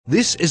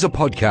This is a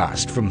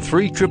podcast from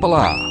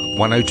 3RRR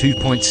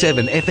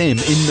 102.7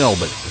 FM in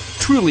Melbourne.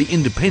 Truly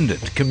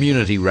independent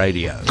community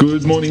radio.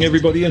 Good morning,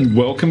 everybody, and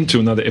welcome to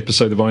another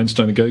episode of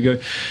Einstein A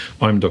Go-Go.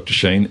 I'm Dr.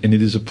 Shane, and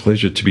it is a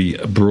pleasure to be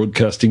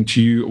broadcasting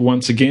to you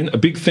once again. A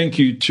big thank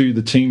you to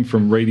the team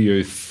from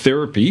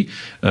Radiotherapy.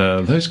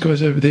 Those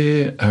guys over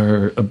there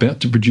are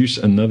about to produce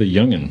another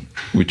young'un,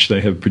 which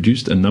they have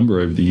produced a number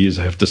over the years,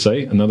 I have to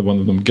say. Another one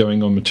of them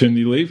going on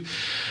maternity leave.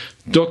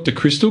 Dr.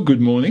 Crystal, good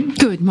morning.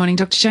 Good morning,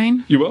 Dr.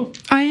 Shane. You well?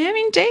 I am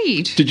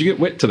indeed. Did you get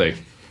wet today?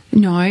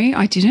 No,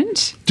 I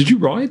didn't. Did you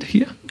ride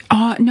here?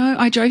 Oh, no,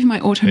 I drove my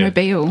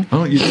automobile. Yeah.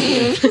 Oh, you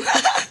did?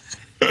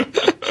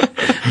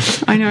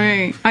 I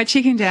know. I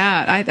chickened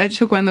out. I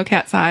took one look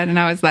outside and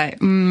I was like,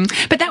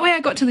 But that way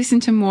I got to listen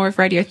to more of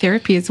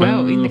Radiotherapy as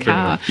well in the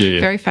car. Yeah.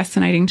 Very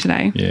fascinating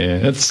today. Yeah,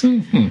 it's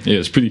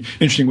pretty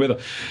interesting weather.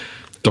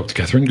 Dr.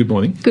 Catherine, good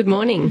morning. Good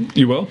morning.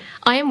 You well?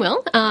 I am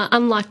well.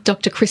 Unlike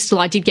Dr. Crystal,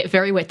 I did get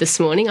very wet this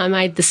morning. I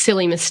made the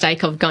silly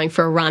mistake of going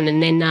for a run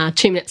and then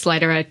 2 minutes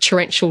later a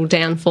torrential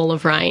downfall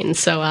of rain.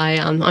 So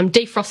I'm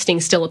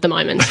defrosting still at the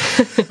moment.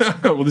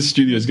 Well, this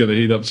studio is going to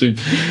heat up soon.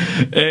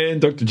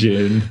 And Dr.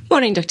 Jen.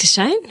 Morning, Dr.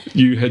 Shane.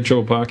 You had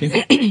trouble parking?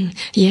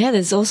 Yeah,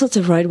 there's all sorts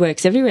of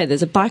roadworks everywhere.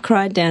 There's a bike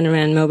ride down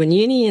around Melbourne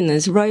Uni and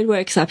there's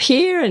roadworks up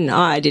here, and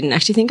I didn't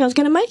actually think I was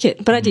going to make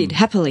it, but I did,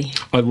 happily.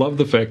 I love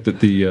the fact that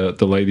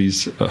the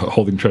ladies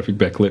holding traffic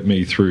back let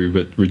me through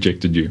but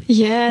rejected you.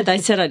 Yeah, they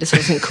said I just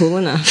wasn't cool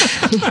enough.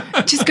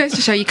 It just goes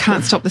to show you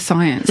can't stop the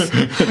science.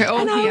 We're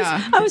all here.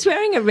 I was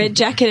wearing a red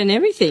jacket and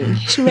everything.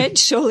 Red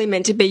surely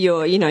meant to be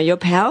your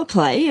power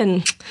play,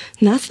 and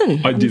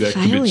nothing. I did act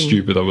a bit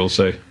stupid, I will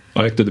say.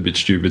 I acted a bit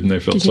stupid and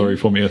they felt sorry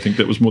for me. I think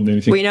that was more than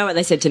anything. Well, you know what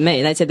they said to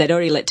me? They said they'd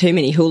already let too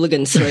many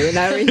hooligans through and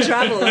they were in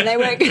trouble and they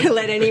weren't going to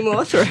let any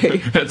more through.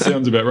 That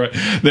sounds about right.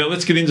 Now,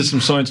 let's get into some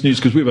science news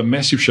because we have a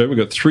massive show. We've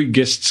got 3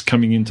 guests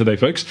coming in today,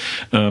 folks.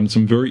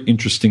 Some very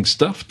interesting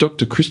stuff.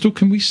 Dr. Crystal,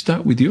 can we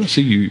start with you? I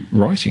see you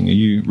writing. Are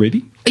you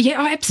ready?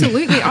 Yeah,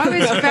 absolutely. I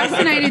was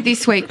fascinated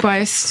this week by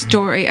a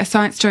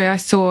science story I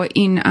saw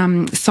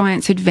in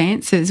Science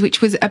Advances,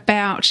 which was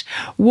about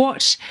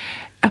what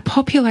a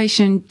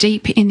population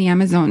deep in the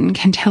Amazon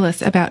can tell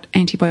us about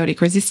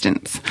antibiotic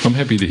resistance. I'm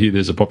happy to hear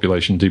there's a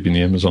population deep in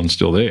the Amazon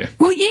still there.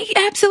 Well, yeah,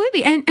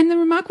 absolutely. And the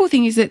remarkable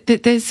thing is that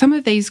there's some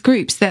of these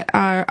groups that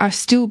are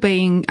still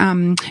being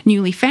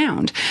newly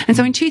found. And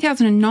so in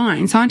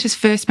 2009, scientists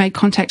first made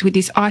contact with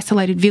this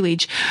isolated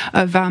village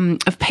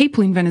of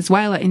people in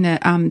Venezuela in the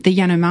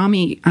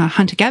Yanomami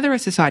hunter-gatherer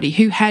society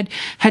who had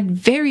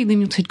very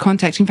limited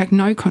contact, in fact,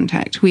 no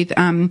contact with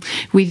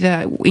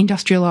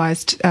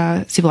industrialized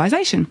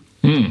civilization.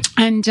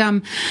 And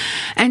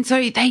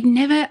so they'd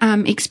never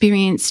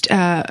experienced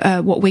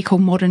what we call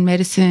modern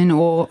medicine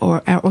or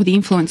the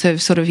influence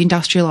of sort of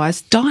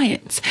industrialised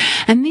diets.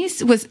 And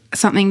this was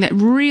something that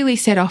really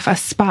set off a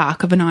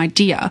spark of an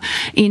idea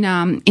in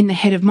the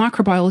head of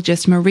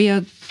microbiologist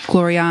Maria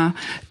Gloria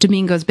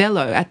Domingos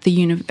Bello at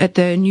the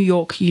New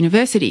York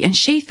University. And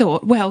she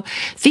thought, well,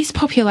 this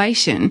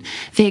population,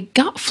 their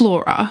gut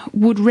flora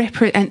would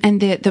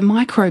and the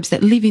microbes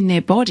that live in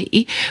their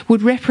body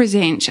would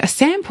represent a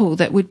sample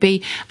that would be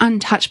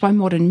untouched by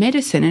modern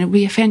medicine, and it would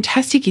be a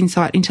fantastic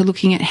insight into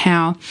looking at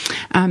how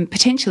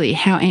potentially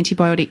how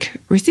antibiotic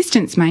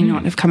resistance may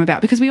not have come about,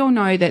 because we all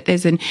know that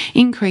there's an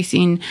increase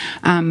in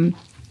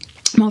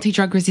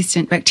multi-drug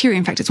resistant bacteria.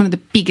 In fact, it's one of the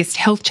biggest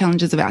health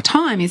challenges of our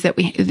time is that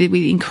with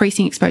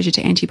increasing exposure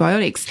to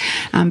antibiotics,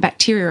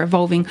 bacteria are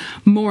evolving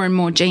more and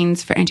more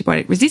genes for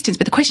antibiotic resistance.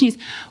 But the question is,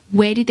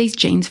 where did these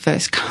genes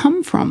first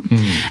come from?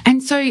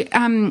 And so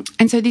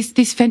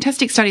this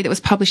fantastic study that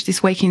was published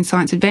this week in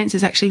Science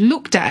Advances actually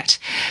looked at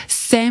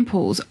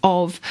samples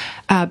of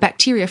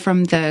bacteria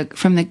from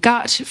the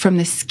gut, from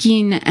the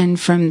skin, and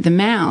from the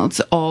mouths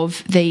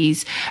of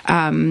this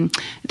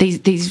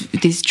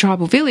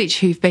tribal village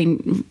who've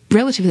been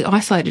relatively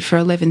isolated for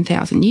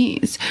 11,000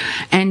 years.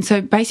 And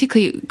so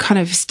basically kind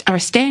of are a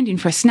stand-in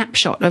for a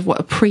snapshot of what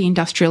a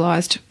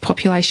pre-industrialised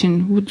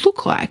population would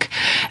look like.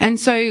 And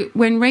so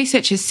when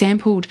researchers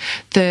sampled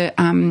the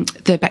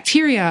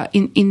bacteria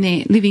in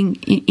their living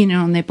in and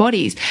on their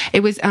bodies, it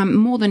was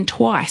more than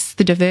twice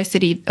the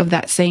diversity of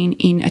that seen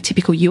in a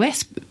typical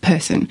US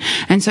person.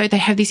 And so they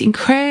have this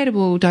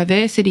incredible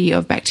diversity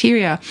of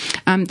bacteria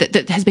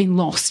that has been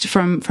lost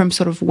from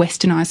sort of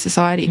westernised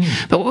society.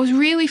 But what was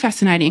really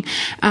fascinating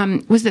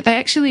was that they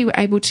actually were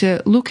able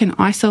to look and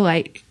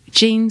isolate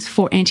genes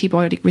for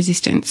antibiotic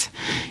resistance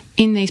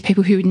in these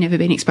people who had never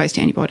been exposed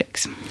to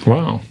antibiotics.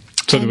 Wow.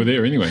 So they were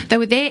there anyway. They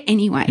were there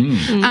anyway.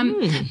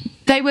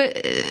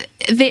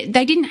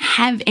 They didn't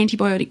have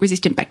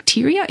antibiotic-resistant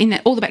bacteria in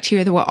that all the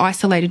bacteria that were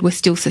isolated were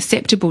still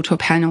susceptible to a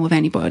panel of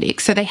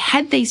antibiotics. So they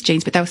had these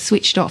genes, but they were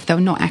switched off. They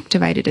were not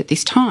activated at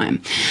this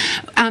time,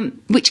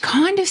 which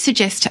kind of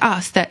suggests to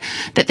us that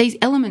these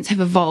elements have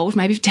evolved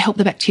maybe to help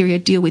the bacteria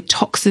deal with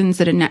toxins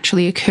that are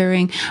naturally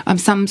occurring.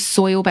 Some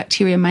soil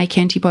bacteria make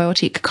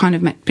antibiotic kind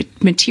of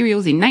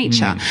materials in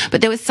nature,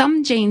 but there were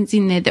some genes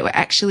in there that were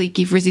actually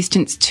give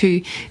resistance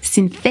to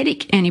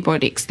synthetic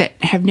antibiotics that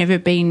have never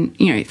been,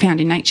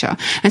 found in nature.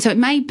 And so So it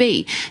may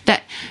be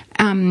that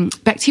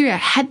bacteria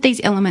had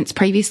these elements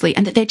previously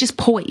and that they're just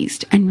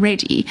poised and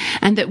ready,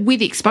 and that with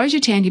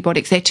exposure to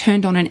antibiotics, they're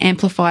turned on and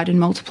amplified and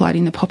multiplied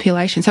in the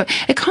population. So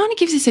it kind of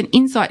gives us an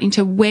insight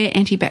into where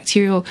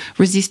antibacterial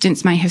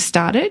resistance may have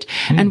started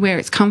and where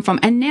it's come from.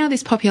 And now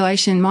this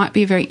population might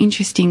be a very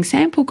interesting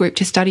sample group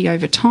to study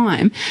over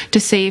time to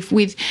see if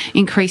with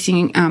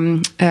increasing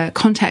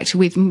contact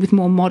with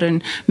more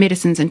modern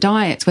medicines and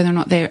diets, whether or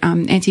not their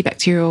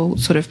antibacterial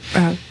sort of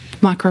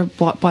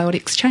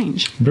microbiotics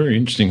change. Very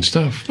interesting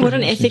stuff. What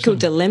an ethical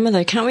dilemma,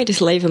 though. Can't we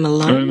just leave them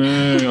alone?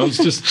 I know. I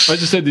just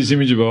had this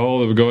image of a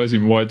whole of guys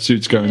in white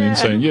suits going in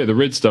saying, yeah, the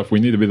red stuff, we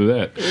need a bit of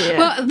that. Yeah.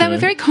 Well, they were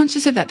very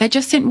conscious of that. They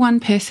just sent one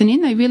person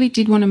in. They really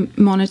did want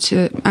to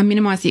monitor,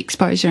 minimise the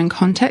exposure and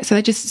contact. So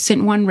they just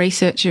sent one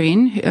researcher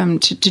in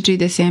to do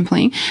their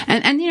sampling.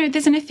 And you know,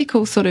 there's an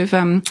ethical sort of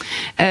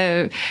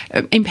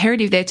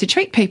imperative there to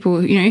treat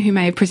people, you know, who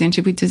may have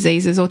presented with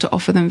diseases, or to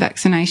offer them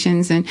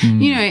vaccinations. And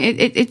you know,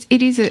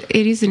 it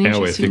is an interesting.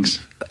 Our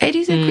ethics. It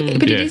is,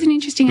 but it is an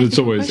interesting. But it's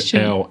always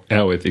question.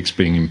 our ethics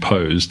being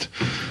imposed.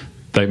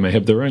 They may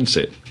have their own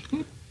set.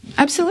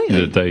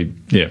 Absolutely.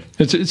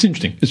 It's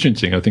interesting. It's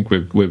interesting. I think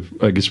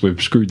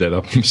we've screwed that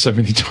up so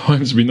many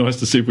times. It'd be nice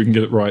to see if we can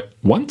get it right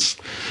once.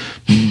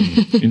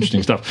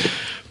 Interesting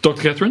stuff.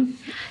 Dr. Catherine?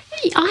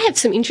 I have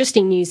some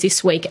interesting news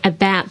this week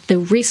about the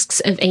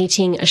risks of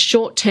eating a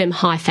short-term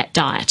high-fat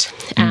diet.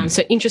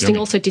 So interesting,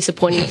 also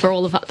disappointing for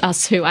all of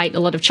us who ate a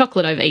lot of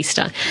chocolate over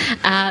Easter.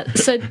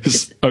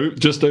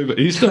 Just over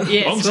Easter?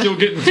 Yes. I'm still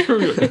getting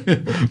through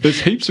it.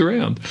 There's heaps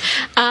around.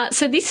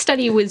 So this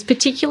study was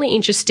particularly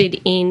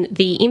interested in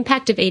the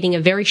impact of eating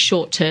a very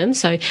short-term,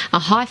 so a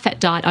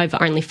high-fat diet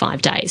over only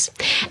 5 days,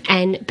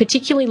 and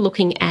particularly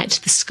looking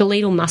at the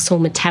skeletal muscle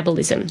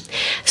metabolism.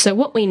 So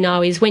what we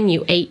know is when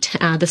you eat,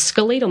 the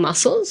skeletal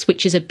muscles,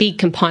 which is a big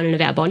component of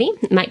our body,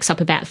 makes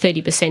up about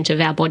 30% of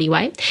our body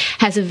weight,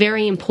 has a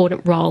very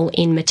important role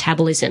in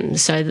metabolism.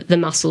 So the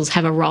muscles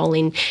have a role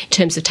in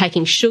terms of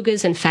taking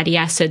sugars and fatty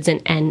acids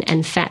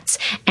and fats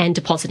and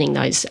depositing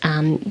those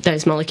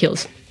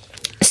molecules.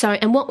 So,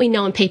 and what we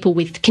know in people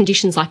with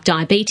conditions like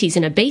diabetes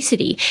and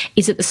obesity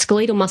is that the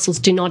skeletal muscles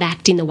do not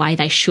act in the way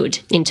they should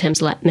in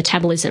terms of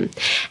metabolism.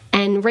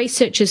 And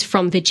researchers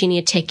from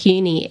Virginia Tech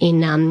Uni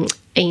in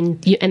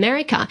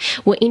America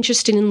were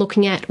interested in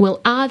looking at,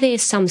 well, are there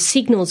some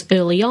signals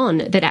early on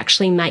that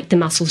actually make the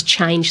muscles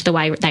change the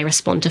way they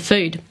respond to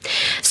food?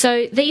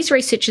 So these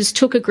researchers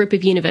took a group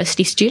of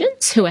university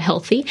students who are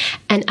healthy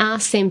and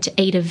asked them to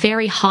eat a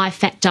very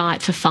high-fat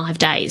diet for 5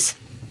 days.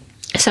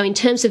 So in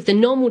terms of the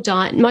normal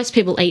diet, most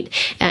people eat,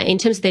 in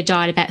terms of their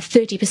diet, about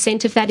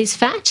 30% of that is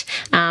fat,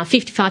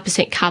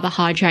 55%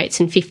 carbohydrates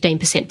and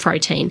 15%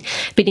 protein.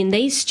 But in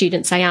these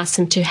students, I asked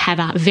them to have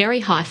a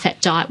very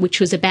high-fat diet, which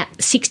was about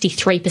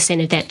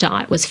 63% of that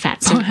diet was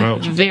fat. So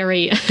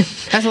very...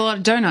 That's a lot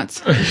of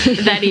donuts.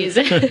 That is.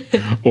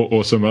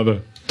 or some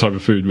other type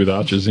of food with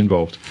arches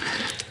involved.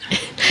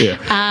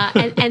 Yeah.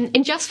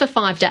 And just for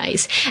 5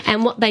 days.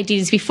 And what they did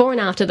is before and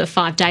after the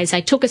 5 days,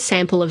 they took a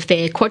sample of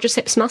their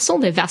quadriceps muscle,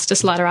 their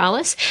vastus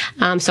lateralis,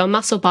 so a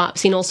muscle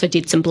biopsy, and also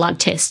did some blood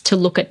tests to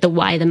look at the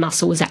way the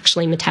muscle was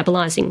actually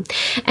metabolising.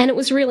 And it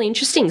was really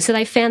interesting. So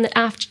they found that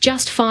after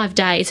just 5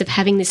 days of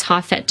having this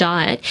high-fat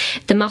diet,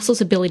 the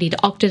muscle's ability to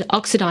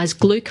oxidise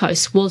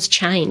glucose was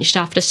changed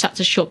after such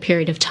a short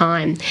period of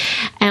time.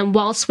 And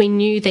whilst we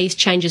knew these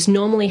changes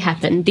normally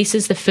happen, this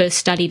is the first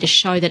study to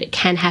show that it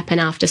can happen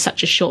after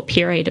such a short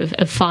period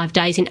of 5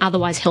 days in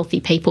otherwise healthy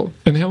people.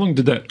 And how long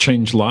did that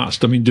change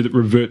last? I mean, did it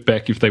revert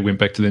back if they went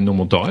back to their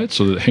normal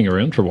diets, or did it hang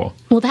around for a while?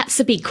 Well, that's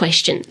the big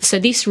question. So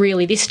this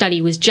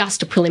study was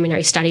just a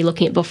preliminary study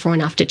looking at before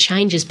and after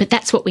changes, but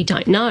that's what we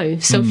don't know.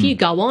 So if you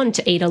go on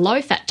to eat a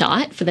low-fat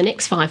diet for the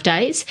next 5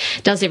 days,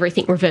 does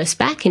everything reverse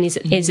back, and is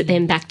it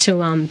then back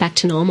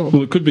to normal?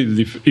 Well, it could be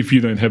that if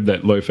you don't have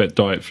that low-fat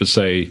diet for,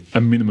 say,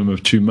 a minimum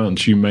of 2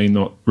 months, you may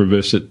not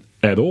reverse it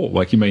at all.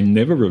 Like, you may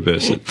never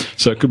reverse it.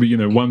 So it could be,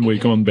 1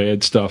 week on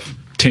bad stuff,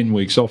 10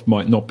 weeks off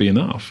might not be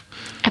enough.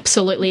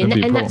 Absolutely,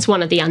 and that's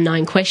one of the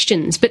unknown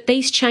questions. But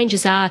these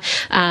changes are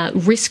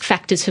risk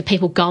factors for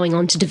people going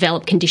on to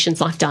develop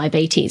conditions like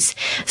diabetes.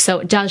 So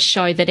it does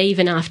show that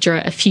even after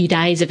a few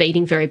days of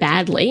eating very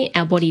badly,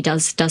 our body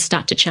does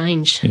start to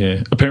change.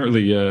 Yeah,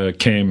 apparently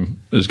Cam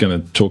is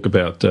going to talk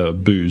about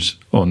booze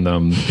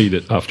on Eat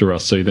It after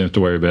us, so you don't have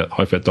to worry about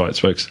high-fat diets,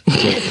 folks.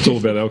 It's all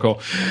about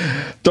alcohol.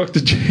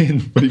 Dr. Jen,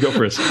 what do you got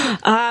for us?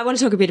 I want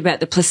to talk a bit about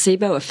the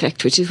placebo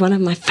effect, which is one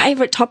of my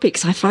favourite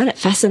topics. I find it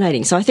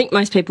fascinating. So I think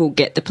most people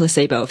get the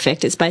placebo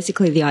effect. It's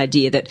basically the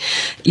idea that,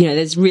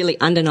 there's really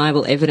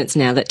undeniable evidence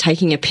now that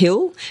taking a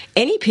pill,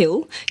 any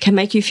pill, can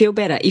make you feel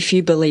better if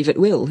you believe it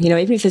will.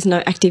 Even if there's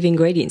no active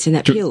ingredients in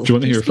that pill. Do you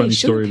want to hear a funny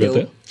story about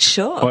that?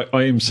 Sure.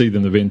 I emceed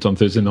an event on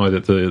Thursday night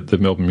at the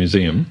Melbourne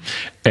Museum,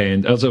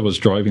 and as I was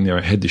driving there,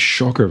 I had this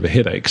shocker of a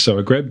headache. So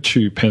I grabbed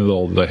 2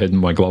 Panadol that I had in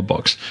my glove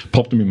box,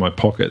 popped them in my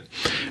pocket.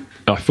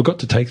 I forgot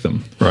to take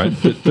them, right?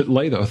 But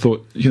later I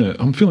thought,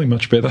 I'm feeling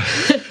much better.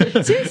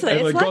 Seriously,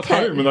 and it's I got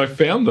home and I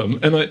found them,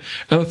 and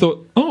I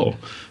thought, oh,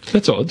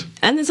 that's odd.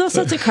 And there's all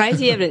sorts of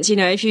crazy evidence. You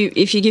know, if you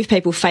give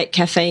people fake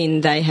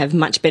caffeine, they have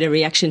much better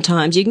reaction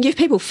times. You can give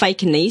people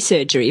fake knee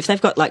surgery. If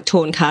they've got like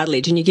torn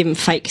cartilage and you give them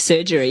fake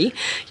surgery,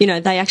 you know,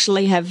 they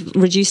actually have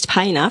reduced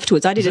pain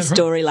afterwards. I did a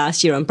story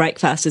last year on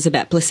Breakfasters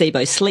about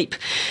placebo sleep.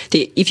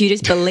 If you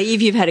just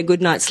believe you've had a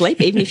good night's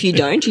sleep, even if you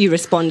don't, you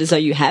respond as though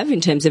you have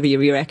in terms of your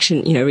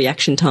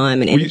reaction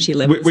time and energy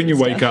levels. When you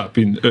wake up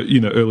in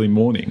early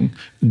morning,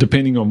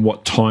 depending on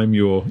what time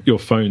your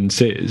phone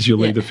says,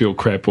 you'll either feel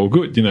crap or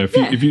good. You know,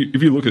 if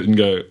you look at it and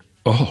go,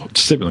 oh,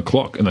 it's 7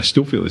 o'clock and I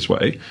still feel this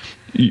way,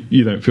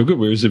 you don't feel good.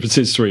 Whereas if it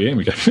says 3 a.m,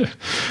 you go,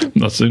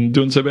 not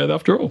doing so bad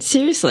after all.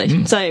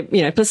 Seriously. So,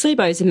 you know,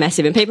 placebos are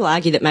massive, and people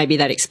argue that maybe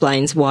that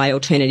explains why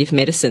alternative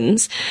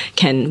medicines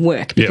can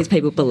work, because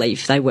people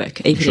believe they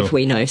work, even if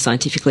we know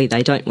scientifically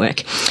they don't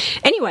work.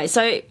 Anyway,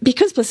 so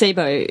because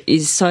placebo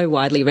is so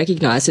widely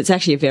recognised, it's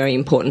actually a very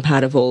important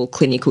part of all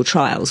clinical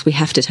trials. We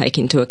have to take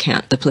into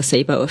account the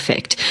placebo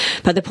effect.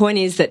 But the point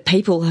is that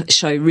people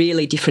show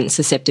really different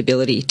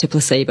susceptibility to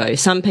placebo.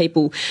 Some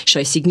people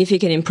show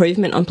significant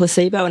improvement on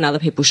placebo and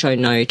other people show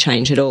no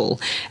change at all.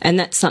 And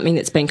that's something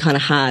that's been kind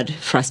of hard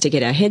for us to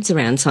get our heads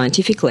around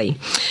scientifically.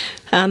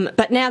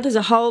 But now there's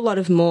a whole lot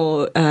of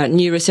more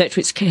new research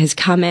which has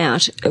come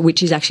out,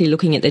 which is actually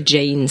looking at the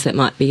genes that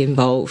might be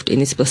involved in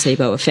this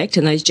placebo effect,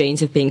 and those genes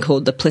have been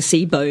called the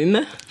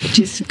placebome, which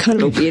is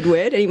kind of a weird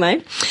word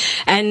anyway.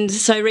 And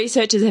so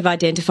researchers have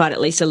identified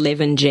at least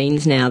 11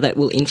 genes now that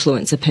will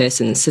influence a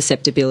person's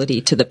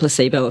susceptibility to the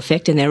placebo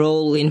effect, and they're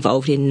all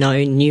involved in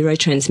known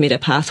neurotransmitter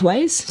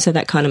pathways, so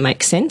that kind of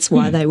makes sense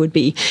why they would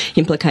be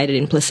implicated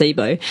in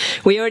placebo.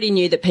 We already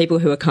knew that people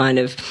who are kind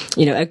of,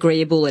 you know,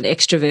 agreeable and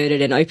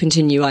extroverted and open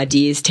to new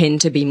ideas tend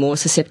to be more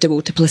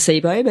susceptible to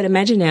placebo, but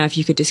imagine now if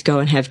you could just go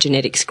and have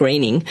genetic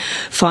screening,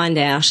 find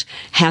out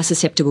how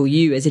susceptible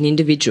you as an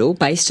individual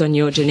based on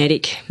your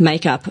genetic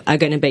makeup are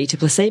going to be to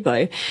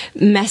placebo.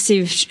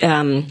 Massive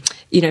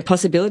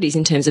possibilities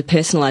in terms of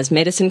personalised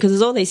medicine, because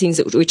there's all these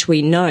things which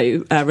we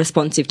know are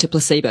responsive to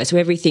placebo. So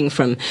everything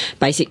from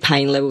basic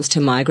pain levels to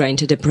migraine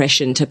to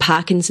depression to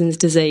Parkinson's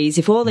disease,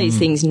 if all these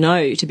things are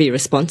known to be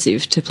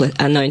responsive to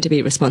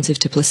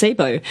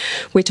placebo,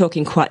 we're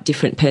talking quite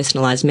different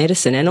personalised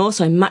medicine, and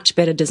also much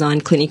better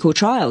designed clinical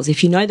trials.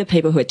 If you know the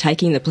people who are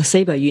taking the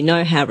placebo, you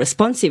know how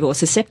responsive or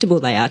susceptible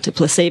they are to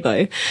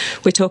placebo.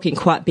 We're talking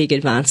quite big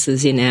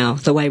advances in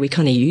the way we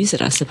kind of use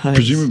it, I suppose.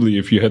 Presumably,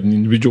 if you had an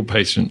individual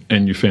patient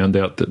and you found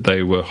out that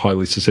they were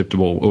highly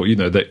susceptible, or, you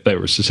know, they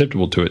were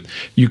susceptible to it,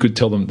 you could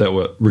tell them they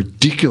were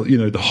ridiculous, you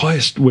know, the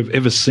highest we've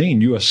ever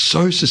seen. You are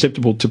so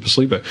susceptible to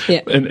placebo.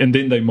 Yeah. And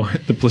then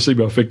the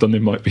placebo effect on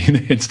them might be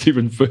enhanced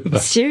even further.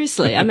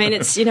 Seriously. I mean,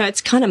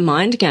 it's kind of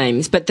mind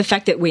games, but the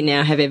fact that we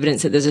now have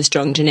evidence that there's a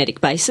strong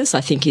genetic basis, I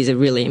think, is a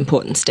really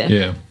important step.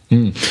 Yeah.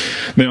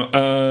 Now,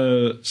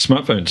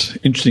 smartphones,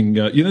 interesting.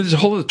 There's a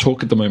whole lot of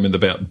talk at the moment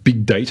about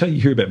big data.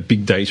 You hear about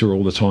big data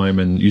all the time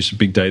and use of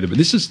big data, but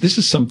this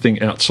is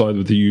something outside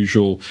of the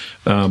usual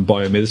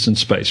biomedicine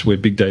space where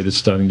big data is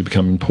starting to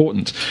become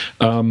important.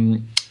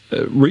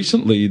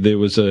 Recently, there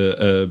was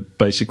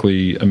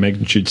basically a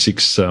magnitude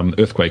 6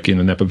 earthquake in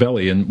the Napa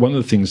Valley, and one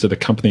of the things that a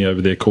company over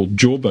there called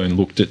Jawbone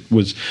looked at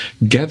was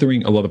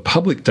gathering a lot of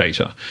public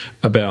data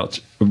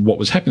about what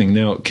was happening.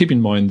 Now, keep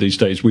in mind these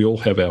days we all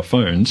have our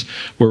phones.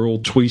 We're all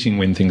tweeting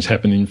when things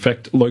happen. In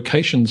fact,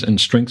 locations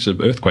and strengths of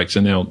earthquakes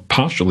are now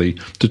partially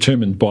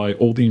determined by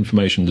all the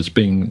information that's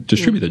being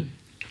distributed.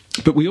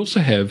 But we also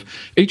have,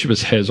 each of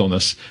us has on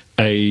us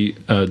a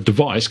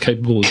device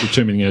capable of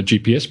determining our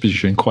GPS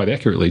position quite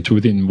accurately to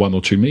within 1 or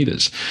 2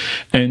 metres.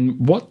 And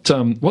what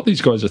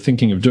these guys are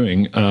thinking of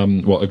doing,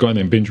 a guy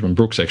named Benjamin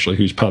Brooks, actually,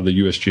 who's part of the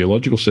US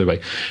Geological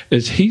Survey,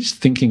 is he's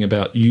thinking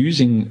about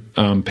using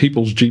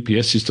people's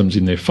GPS systems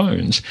in their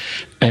phones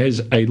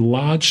as a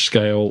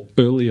large-scale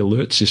early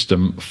alert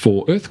system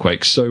for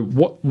earthquakes. So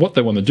what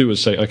they want to do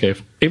is say, okay,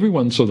 if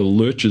everyone sort of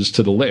lurches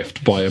to the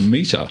left by a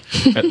metre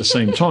at the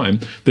same time,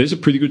 there's a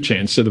pretty good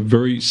chance that a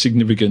very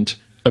significant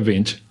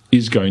event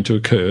is going to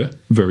occur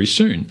very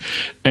soon.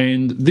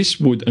 And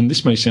this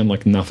may sound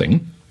like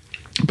nothing,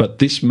 but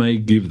this may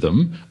give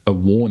them a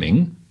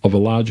warning of a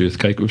large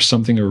earthquake of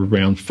something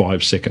around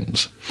 5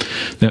 seconds.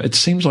 Now, it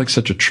seems like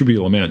such a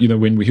trivial amount, you know,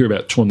 when we hear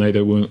about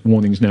tornado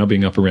warnings now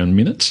being up around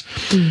minutes.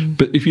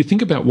 But if you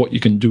think about what you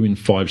can do in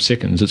 5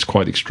 seconds, it's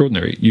quite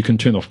extraordinary. You can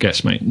turn off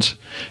gas mains.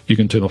 You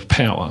can turn off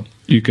power.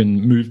 You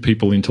can move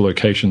people into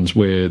locations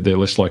where they're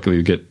less likely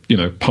to get, you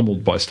know,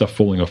 pummeled by stuff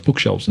falling off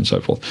bookshelves and so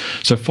forth.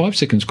 So 5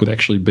 seconds could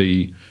actually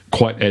be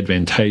quite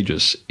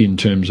advantageous in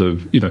terms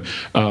of, you know,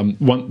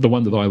 the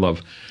one that I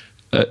love,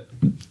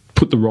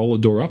 put the roller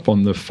door up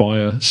on the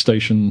fire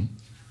station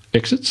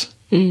exits,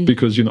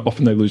 because, you know,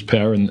 often they lose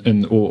power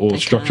or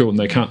structural, and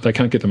they can't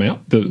get them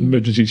out. The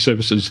emergency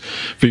services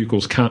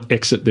vehicles can't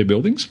exit their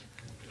buildings.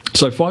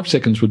 So 5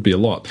 seconds would be a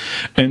lot.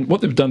 And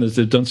what they've done is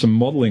they've done some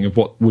modelling of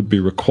what would be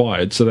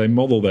required. So they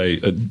modelled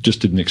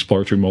just did an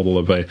exploratory model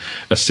of a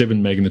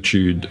 7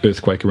 magnitude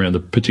earthquake around a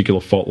particular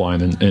fault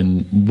line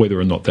and whether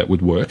or not that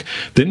would work.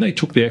 Then they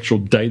took the actual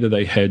data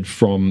they had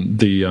from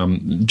the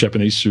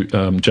Japanese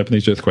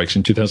earthquakes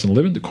in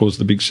 2011 that caused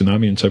the big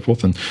tsunami and so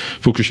forth, and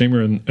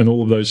Fukushima and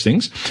all of those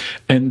things.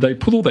 And they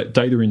put all that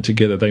data in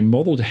together. They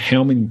modelled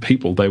how many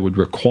people they would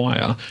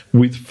require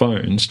with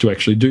phones to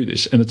actually do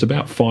this. And it's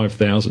about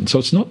 5,000. So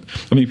it's not,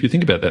 I mean, if you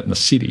think about that in the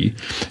city,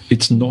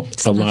 it's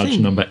not a large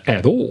number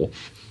at all.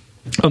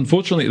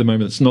 Unfortunately, at the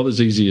moment, it's not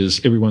as easy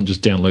as everyone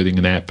just downloading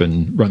an app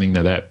and running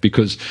that app,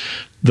 because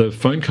the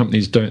phone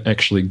companies don't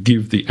actually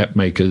give the app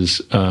makers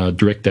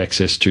direct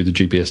access to the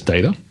GPS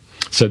data.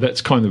 So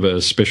that's kind of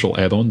a special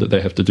add-on that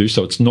they have to do.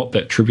 So it's not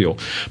that trivial.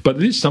 But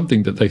it is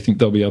something that they think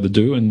they'll be able to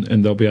do and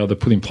they'll be able to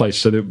put in place.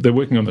 So they're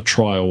working on a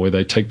trial where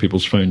they take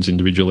people's phones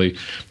individually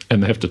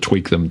and they have to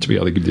tweak them to be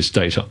able to give this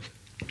data.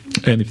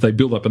 And if they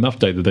build up enough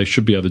data, they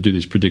should be able to do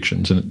these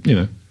predictions.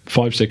 And,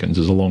 5 seconds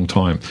is a long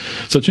time.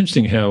 So it's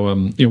interesting how,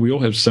 we all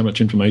have so much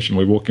information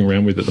we're walking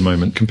around with at the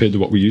moment compared to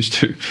what we used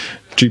to.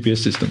 GPS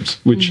systems,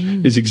 which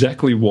is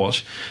exactly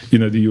what,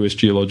 the US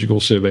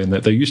Geological Survey and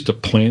that they used to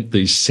plant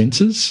these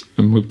sensors.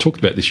 And we've talked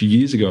about this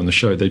years ago on the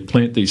show. They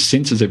plant these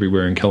sensors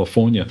everywhere in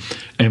California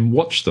and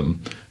watch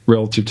them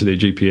relative to their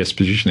GPS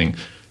positioning.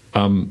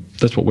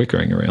 That's what we're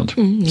going around.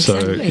 So,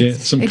 it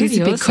is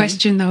a big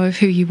question, though, of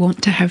who you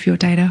want to have your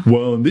data.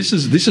 Well, and this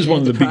is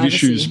one of the big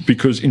issues,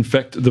 because, in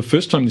fact, the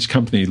first time this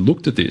company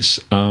looked at this,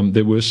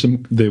 there were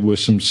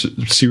some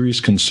serious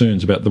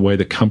concerns about the way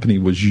the company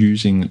was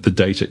using the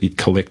data it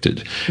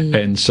collected,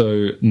 and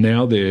so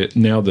now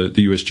the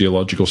US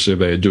Geological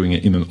Survey are doing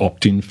it in an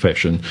opt-in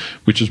fashion,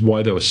 which is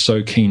why they were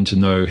so keen to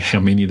know how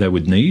many they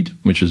would need,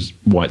 which is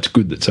why it's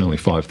good that it's only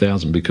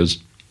 5,000,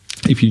 because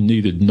if you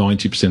needed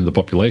 90% of the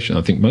population,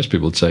 I think most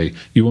people would say,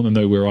 you want to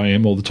know where I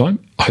am all the time?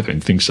 I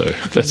don't think so.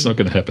 That's not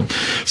going to happen.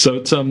 So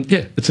it's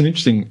it's an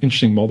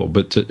interesting model,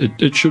 but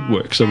it should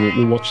work. So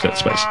we'll watch that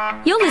space.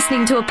 You're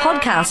listening to a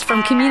podcast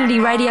from Community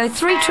Radio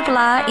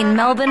 3RRR in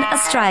Melbourne,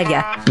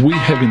 Australia. We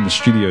have in the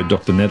studio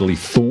Dr. Natalie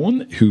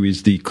Thorne, who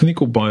is the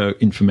Clinical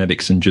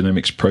Bioinformatics and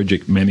Genomics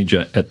Project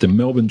Manager at the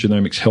Melbourne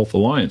Genomics Health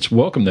Alliance.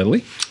 Welcome,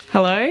 Natalie.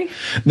 Hello.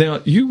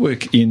 Now, you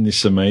work in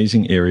this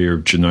amazing area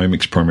of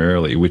genomics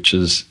primarily, which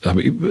is,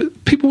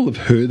 people will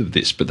have heard of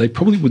this, but they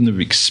probably wouldn't have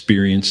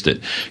experienced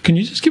it. Can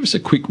you just give us a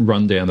quick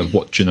rundown of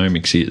what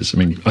genomics is? I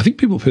mean, I think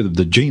people have heard of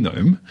the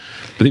genome,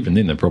 but even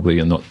then they probably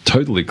are not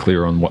totally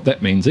clear on what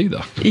that means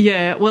either.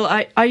 Yeah, well,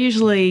 I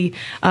usually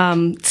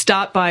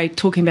start by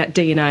talking about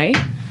DNA.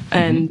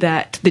 And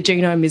that the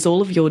genome is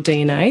all of your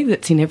DNA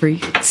that's in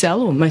every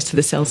cell, or most of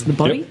the cells of the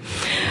body.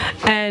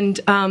 Yep.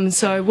 And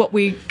so what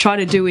we try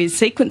to do is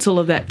sequence all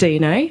of that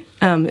DNA.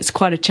 It's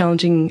quite a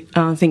challenging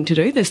thing to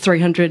do. There's 3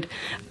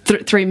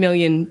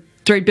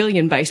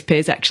 billion base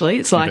pairs, actually.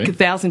 It's like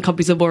 1,000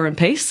 copies of War and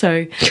Peace.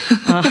 So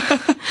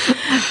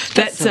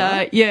that's,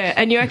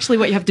 and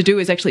what you have to do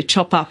is actually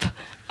chop up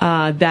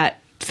that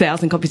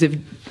 1,000 copies of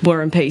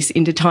War and Peace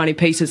into tiny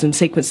pieces and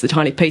sequence the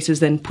tiny pieces,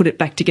 then put it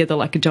back together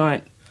like a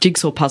giant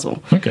jigsaw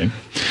puzzle. Okay.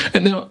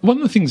 And now, one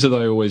of the things that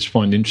I always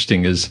find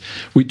interesting is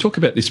we talk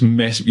about this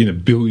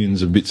massive,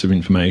 billions of bits of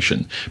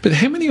information, but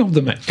how many of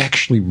them are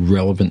actually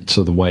relevant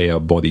to the way our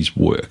bodies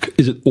work?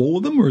 Is it all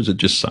of them, or is it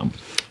just some?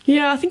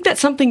 Yeah, I think that's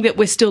something that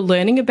we're still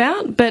learning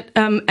about, but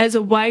as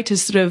a way to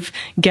sort of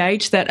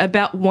gauge that,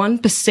 about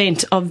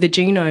 1% of the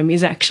genome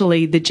is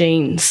actually the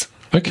genes.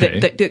 Okay.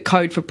 That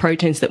code for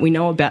proteins that we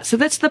know about. So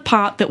that's the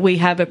part that we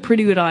have a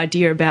pretty good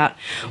idea about,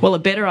 a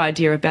better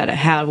idea about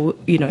how,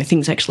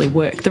 things actually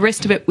work. The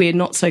rest of it, we're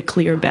not so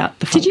clear about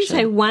the function. Did you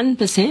say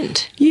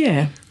 1%?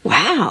 Yeah.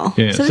 Wow.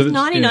 Yeah, so there's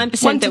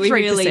 99% that we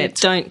really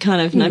don't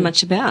kind of know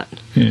much about.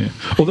 Yeah.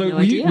 Although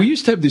we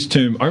used to have this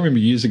term, I remember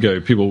years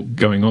ago, people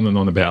going on and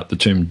on about the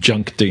term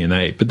junk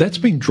DNA, but that's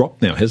been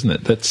dropped now, hasn't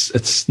it?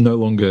 It's no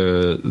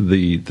longer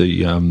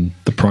the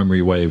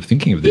primary way of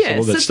thinking of this.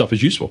 All that stuff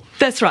is useful.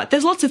 That's right.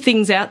 There's lots of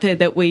things out there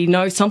that we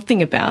know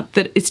something about,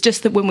 that it's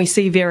just that when we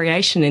see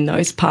variation in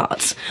those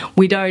parts,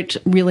 we don't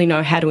really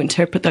know how to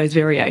interpret those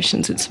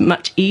variations. It's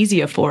much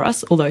easier for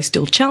us, although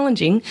still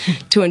challenging,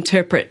 to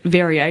interpret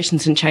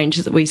variations and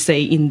changes that we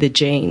see in the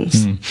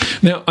genes.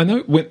 Now, I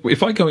know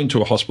if I go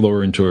into a hospital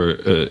or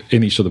into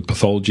any sort of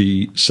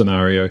pathology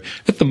scenario,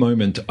 at the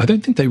moment, I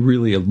don't think they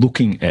really are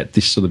looking at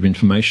this sort of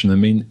information. I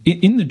mean,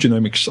 in the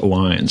Genomics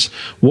Alliance,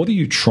 what are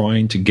you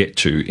trying to get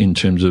to in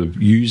terms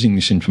of using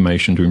this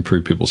information to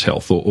improve people's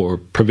health or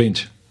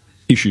prevent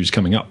issues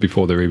coming up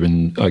before they're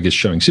even, I guess,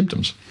 showing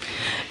symptoms?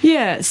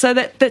 Yeah, so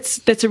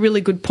that's a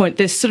really good point.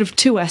 There's sort of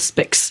two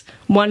aspects.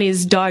 One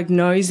is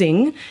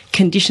diagnosing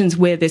conditions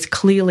where there's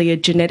clearly a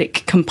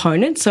genetic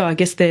component. So I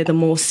guess they're the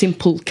more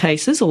simple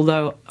cases,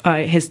 although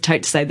I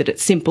hesitate to say that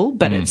it's simple,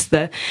 but it's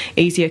the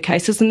easier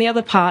cases. And the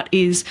other part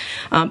is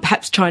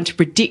perhaps trying to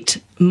predict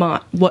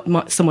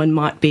what someone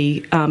might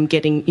be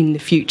getting in the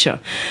future.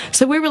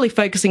 So we're really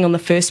focusing on the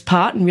first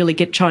part and really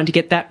trying to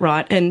get that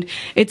right. And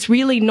it's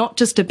really not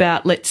just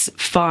about let's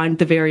find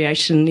the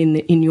variation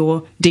in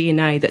your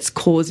DNA that's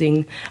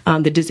causing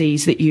the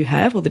disease that you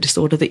have or the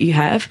disorder that you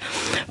have,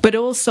 but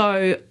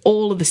also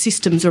all of the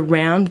systems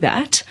around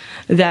that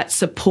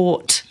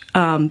support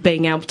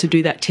being able to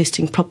do that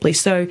testing properly.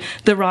 So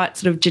the right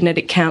sort of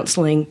genetic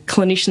counselling,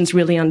 clinicians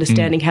really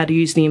understanding how to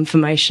use the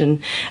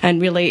information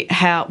and really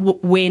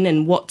when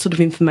and what sort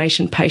of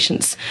information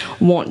patients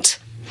want.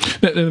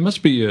 Now, there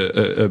must be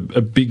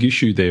a big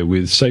issue there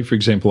with, say, for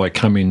example, I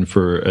come in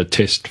for a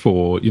test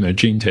for,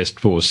 gene test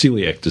for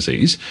celiac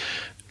disease,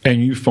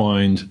 and you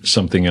find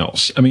something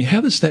else. I mean,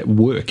 how does that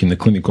work in the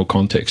clinical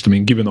context? I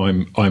mean, given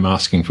I'm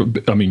asking for,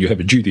 you have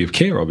a duty of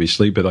care,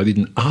 obviously, but I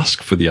didn't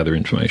ask for the other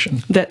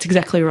information. That's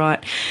exactly right.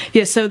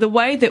 Yeah, so the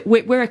way that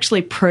we're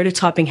actually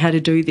prototyping how to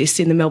do this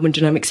in the Melbourne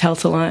Genomics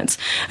Health Alliance.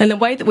 And the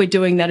way that we're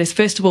doing that is,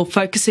 first of all,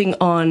 focusing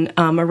on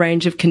a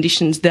range of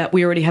conditions that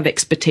we already have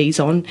expertise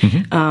on.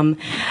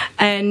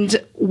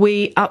 And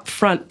we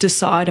upfront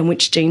decide on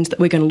which genes that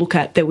we're going to look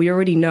at that we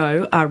already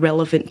know are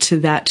relevant to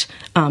that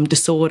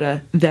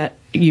disorder that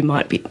you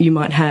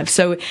might have.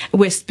 So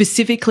we're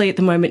specifically at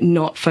the moment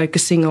not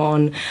focusing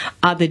on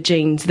other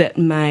genes that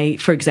may,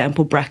 for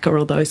example, BRCA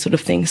or those sort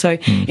of things. So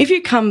if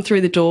you come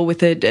through the door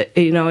with a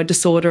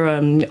disorder,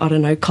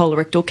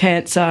 colorectal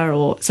cancer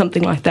or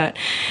something like that,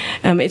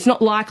 it's not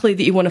likely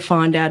that you want to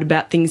find out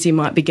about things you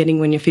might be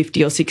getting when you're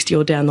 50 or 60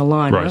 or down the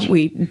line. Right?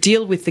 We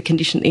deal with the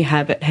condition that you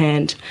have at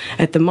hand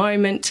at the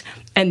moment.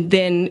 And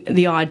then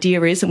the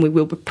idea is, and we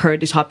will be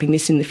prototyping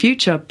this in the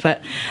future,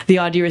 but the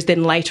idea is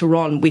then later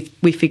on we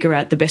figure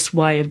out the best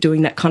way of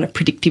doing that kind of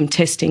predictive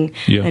testing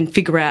and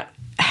figure out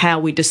how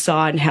we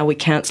decide and how we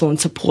counsel and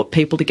support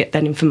people to get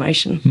that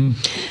information.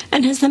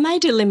 And has the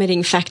major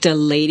limiting factor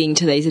leading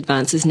to these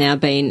advances now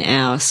been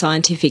our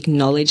scientific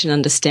knowledge and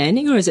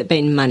understanding, or has it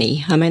been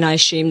money? I mean, I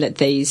assume that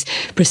these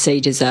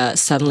procedures are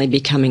suddenly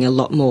becoming a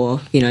lot more,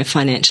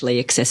 financially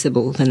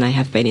accessible than they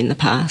have been in the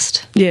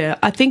past. Yeah,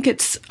 I think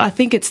it's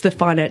the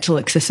financial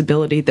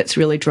accessibility that's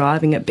really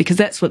driving it, because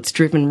that's what's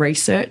driven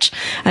research.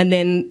 And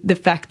then the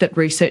fact that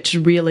research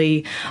has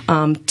really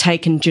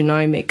taken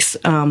genomics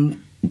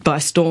by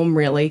storm,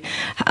 really,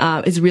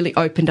 has really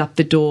opened up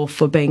the door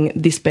for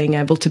being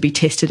able to be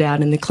tested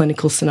out in the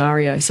clinical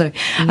scenario. So,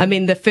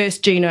 the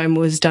first genome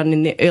was done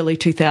in the early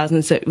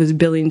 2000s. So it was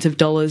billions of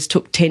dollars,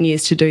 took 10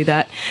 years to do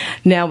that.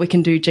 Now we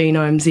can do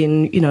genomes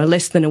in,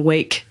 less than a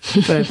week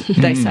for,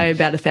 they say,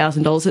 about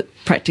 $1,000. It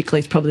practically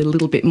is probably a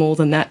little bit more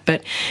than that,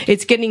 but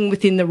it's getting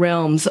within the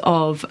realms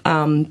of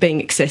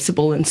being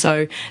accessible. And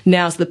so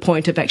now's the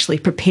point of actually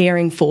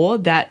preparing for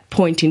that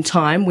point in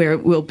time where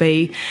it will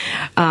be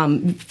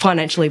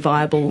financially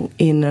viable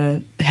in a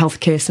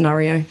healthcare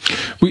scenario.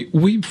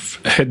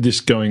 We've had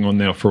this going on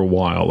now for a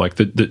while, like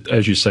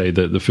as you say,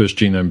 the first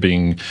genome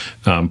being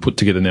put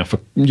together now for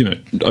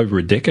over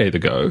a decade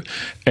ago,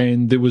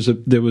 and there's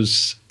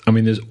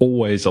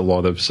always a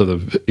lot of sort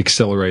of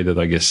accelerated,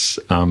 I guess,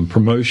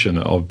 promotion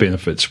of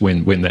benefits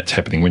when that's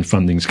happening, when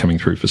funding's coming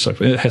through for so.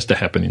 It has to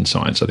happen in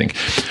science, I think,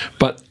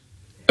 but.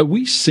 Are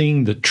we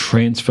seeing the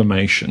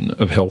transformation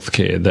of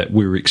healthcare that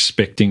we're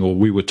expecting, or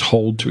we were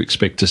told to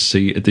expect to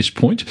see at this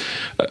point?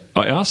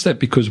 I ask that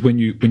because when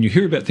you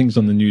hear about things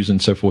on the news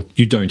and so forth,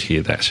 you don't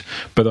hear that.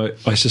 But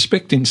I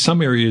suspect in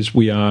some areas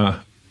we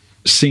are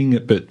seeing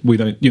it, but we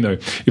don't.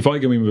 If I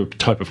go in with a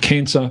type of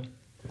cancer,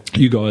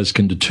 you guys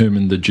can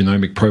determine the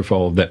genomic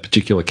profile of that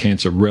particular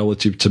cancer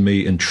relative to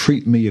me and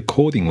treat me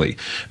accordingly.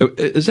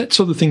 Is that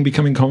sort of thing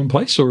becoming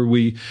commonplace, or are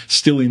we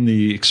still in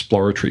the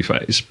exploratory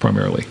phase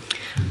primarily?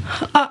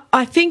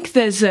 I think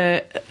there's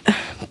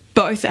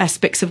both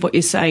aspects of what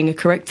you're saying are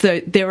correct.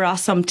 There are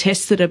some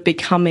tests that are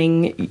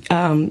becoming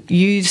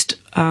used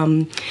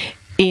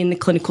in the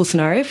clinical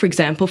scenario, for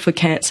example, for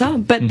cancer,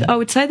 but I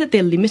would say that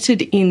they're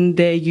limited in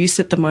their use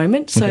at the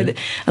moment. So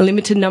a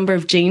limited number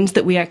of genes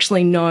that we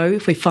actually know,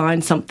 if we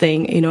find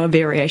something, a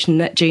variation in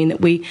that gene,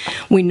 that we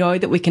know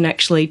that we can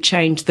actually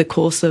change the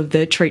course of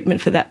the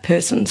treatment for that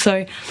person.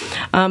 So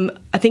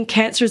I think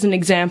cancer is an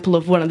example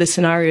of one of the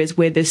scenarios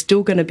where there's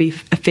still going to be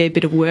a fair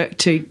bit of work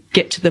to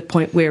get to the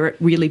point where it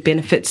really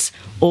benefits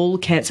all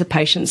cancer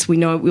patients. We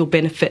know it will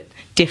benefit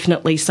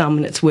definitely some,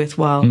 and it's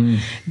worthwhile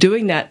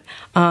doing that.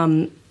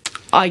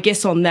 I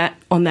guess on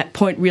that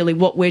point, really,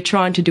 what we're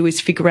trying to do is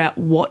figure out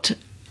what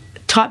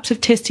types of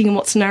testing and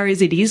what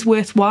scenarios it is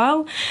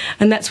worthwhile.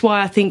 And that's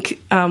why I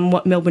think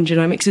what Melbourne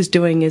Genomics is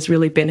doing is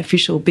really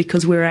beneficial,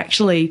 because we're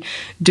actually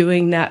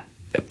doing that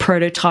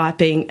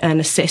prototyping and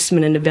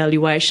assessment and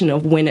evaluation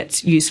of when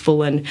it's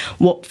useful and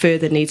what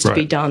further needs to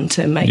be done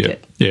to make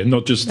it. Yeah,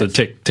 not just the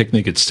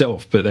technique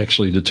itself, but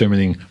actually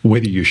determining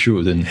whether you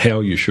should and how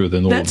you should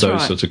and all of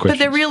those sorts of questions.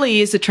 But there really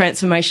is a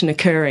transformation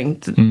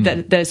occurring,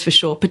 that's for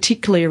sure,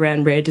 particularly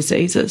around rare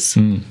diseases.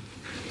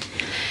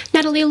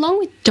 Natalie, along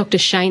with Dr.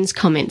 Shane's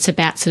comments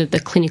about sort of the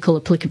clinical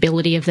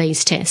applicability of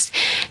these tests,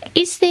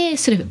 is there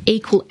sort of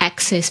equal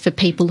access for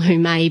people who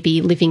may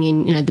be living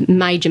in, the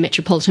major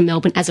metropolitan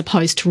Melbourne as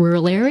opposed to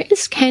rural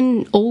areas?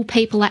 Can all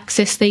people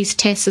access these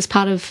tests as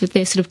part of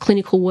their sort of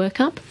clinical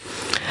workup?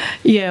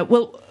 Yeah,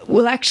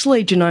 well,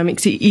 actually,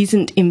 genomics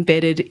isn't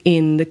embedded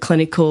in the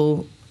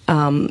clinical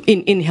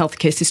in the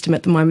healthcare system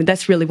at the moment.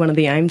 That's really one of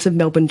the aims of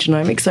Melbourne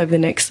Genomics over the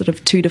next sort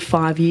of 2 to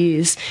 5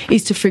 years,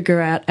 is to figure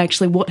out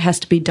actually what has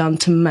to be done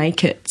to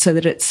make it so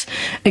that it's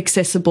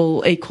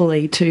accessible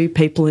equally to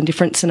people in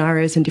different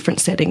scenarios and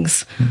different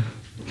settings.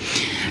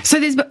 So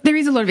there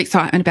is a lot of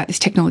excitement about this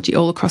technology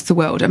all across the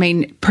world. I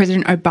mean,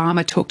 President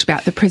Obama talked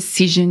about the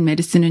Precision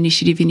Medicine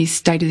Initiative in his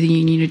State of the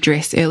Union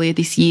address earlier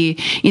this year.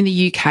 In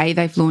the UK,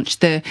 they've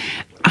launched the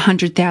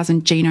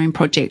 100,000 Genome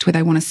Project, where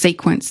they want to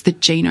sequence the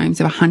genomes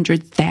of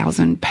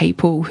 100,000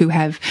 people who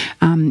have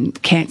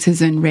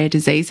cancers and rare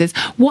diseases.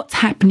 What's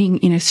happening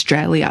in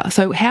Australia?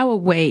 So how are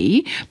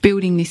we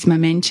building this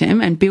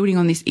momentum and building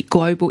on this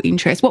global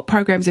interest? What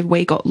programs have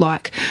we got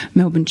like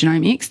Melbourne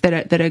Genomics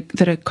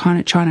that are kind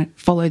of trying to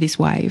follow this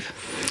wave?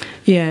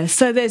 Yeah,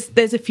 so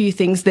there's a few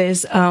things.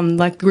 There's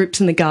like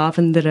groups in the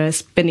Garvan that are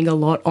spending a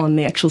lot on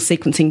the actual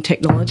sequencing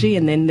technology,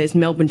 and then there's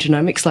Melbourne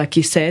Genomics, like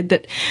you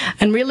said.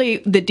 And really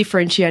the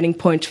differentiating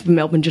point for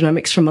Melbourne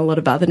Genomics from a lot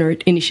of other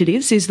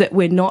initiatives is that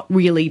we're not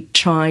really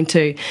trying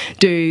to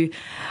do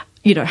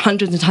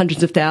hundreds and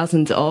hundreds of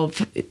thousands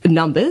of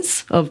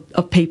numbers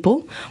of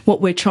people. What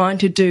we're trying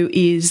to do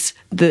is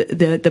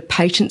the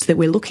patients that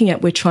we're looking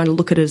at, we're trying to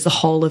look at it as a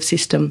whole of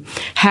system.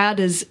 How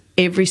does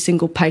every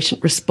single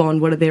patient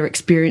respond? What are their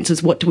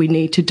experiences? What do we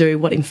need to do?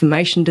 What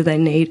information do they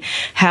need?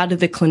 What do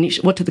the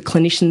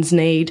clinicians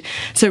need?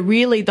 So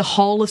really the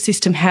whole of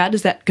system, how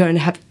does that going to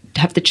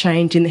have to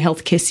change in the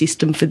healthcare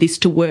system for this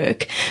to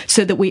work,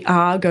 so that we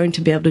are going to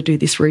be able to do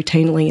this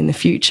routinely in the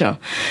future.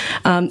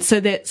 So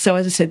as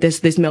I said,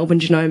 there's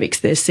Melbourne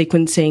Genomics, there's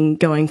sequencing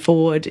going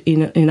forward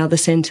in other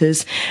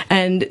centres,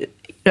 and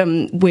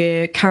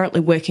we're currently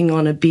working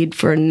on a bid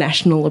for a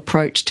national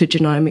approach to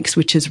genomics,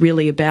 which is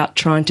really about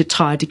trying to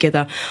tie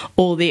together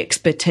all the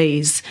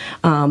expertise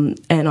and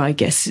I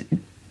guess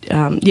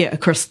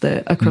across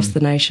the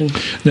nation.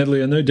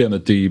 Natalie, I know down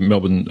at the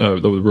Melbourne,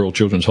 the Royal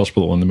Children's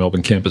Hospital on the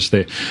Melbourne campus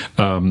there,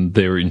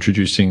 they're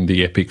introducing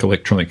the Epic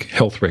electronic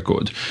health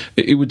record.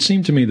 It would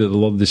seem to me that a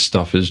lot of this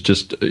stuff is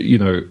just,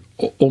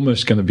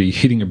 almost going to be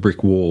hitting a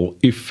brick wall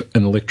if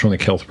an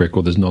electronic health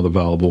record is not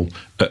available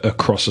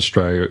across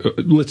Australia.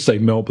 Let's say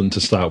Melbourne to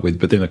start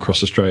with, but then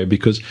across Australia,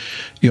 because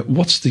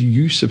what's the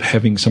use of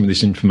having some of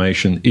this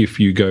information if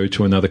you go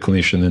to another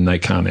clinician and they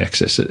can't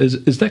access it?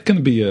 Is that going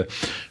to be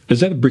is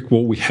that a brick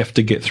wall we have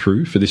to get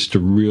through for this to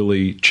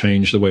really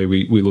change the way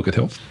we look at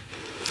health?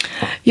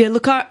 Yeah,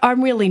 look,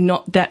 I'm really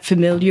not that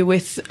familiar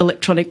with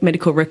electronic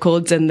medical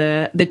records and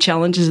the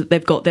challenges that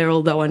they've got there,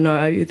 although I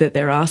know that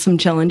there are some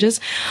challenges.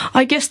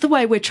 I guess the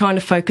way we're trying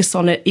to focus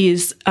on it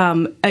is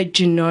a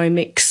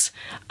genomics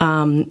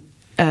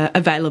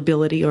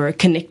availability or a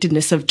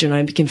connectedness of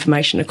genomic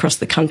information across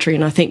the country.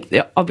 And I think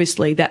that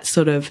obviously that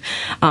sort of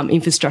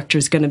infrastructure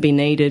is going to be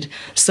needed,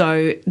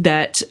 so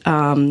that,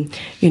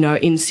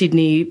 in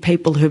Sydney,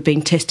 people who have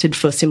been tested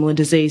for similar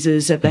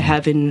diseases that they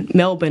have in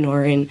Melbourne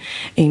or in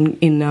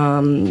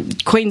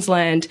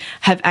Queensland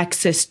have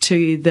access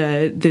to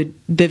the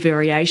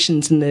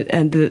variations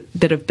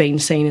that have been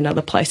seen in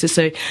other places.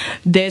 So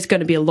there's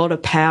going to be a lot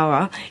of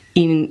power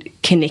in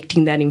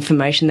connecting that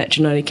information, that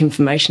genetic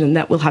information, and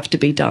that will have to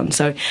be done.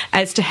 So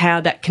as to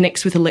how that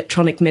connects with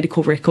electronic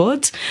medical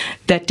records,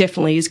 that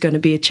definitely is going to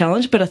be a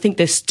challenge, but I think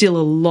there's still a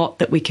lot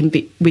that we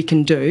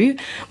can do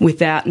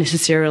without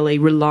necessarily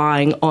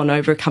relying on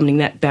overcoming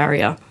that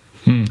barrier.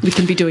 We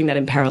can be doing that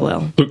in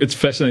parallel. Look, it's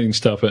fascinating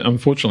stuff.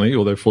 Unfortunately,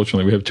 although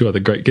fortunately we have two other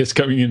great guests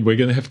coming in, we're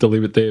going to have to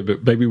leave it there,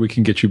 but maybe we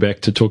can get you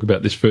back to talk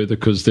about this further,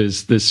 because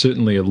there's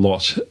certainly a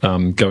lot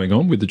going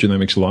on with the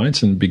Genomics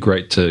Alliance, and it'd be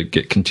great to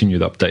get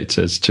continued updates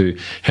as to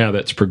how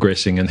that's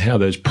progressing and how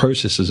those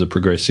processes are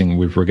progressing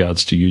with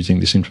regards to using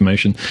this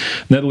information.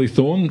 Natalie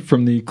Thorne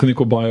from the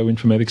Clinical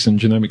Bioinformatics and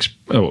Genomics,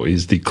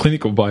 is the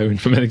Clinical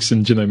Bioinformatics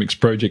and Genomics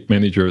Project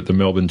Manager at the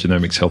Melbourne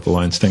Genomics Health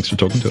Alliance. Thanks for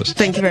talking to us.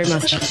 Thank you very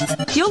much.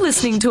 You're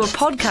listening to a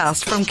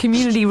podcast from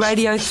Community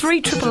Radio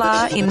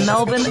 3RRR in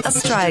Melbourne,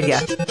 Australia.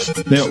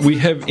 Now, we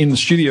have in the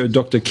studio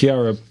Dr.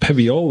 Chiara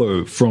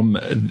Paviolo from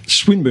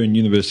Swinburne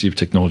University of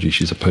Technology.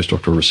 She's a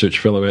postdoctoral research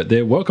fellow out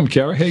there. Welcome,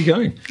 Chiara. How are you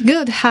going?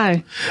 Good.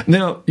 Hi.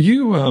 Now,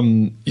 we're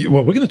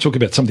going to talk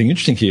about something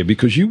interesting here,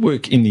 because you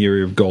work in the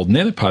area of gold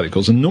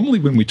nanoparticles, and normally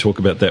when we talk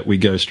about that, we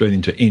go straight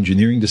into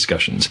engineering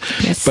discussions.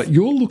 Yes. But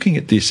you're looking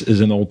at this as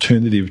an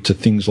alternative to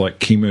things like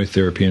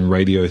chemotherapy and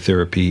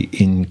radiotherapy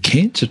in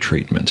cancer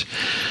treatment.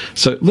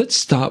 So let's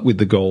start with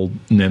the gold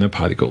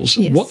nanoparticles.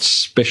 Yes. What's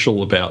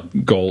special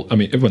about gold? I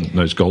mean, everyone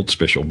knows gold's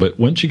special, but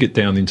once you get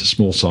down into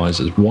small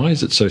sizes, why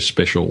is it so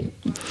special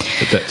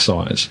at that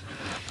size?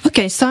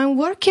 Okay, so I'm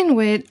working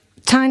with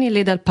tiny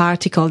little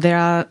particles. They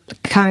are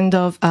kind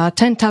of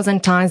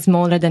 10,000 times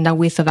smaller than the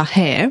width of a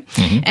hair.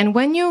 Mm-hmm. And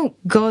when you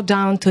go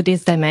down to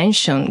this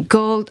dimension,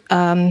 gold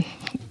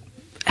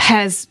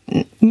has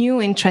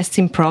new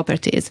interesting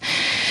properties.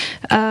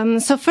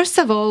 So first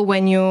of all,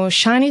 when you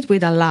shine it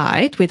with a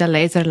light, with a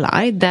laser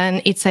light,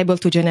 then it's able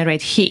to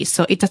generate heat.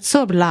 So it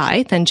absorbs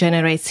light and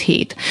generates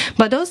heat.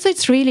 But also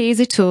it's really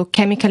easy to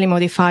chemically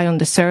modify on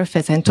the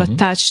surface and to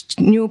attach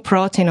new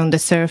protein on the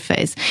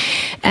surface.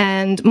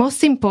 And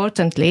most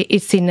importantly,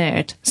 it's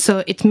inert.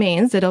 So it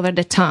means that over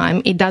the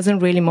time, it doesn't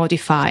really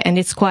modify, and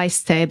it's quite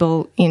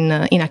stable in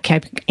a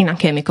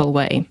chemical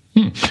way.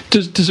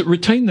 Does it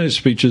retain those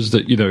features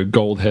that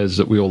gold has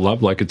that we all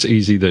love? Like it's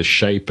easy to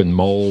shape and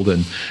mold,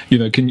 and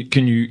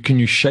can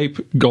you shape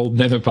gold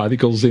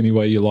nanoparticles any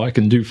way you like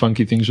and do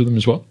funky things with them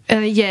as well?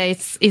 Yeah,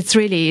 it's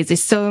really easy.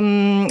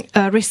 So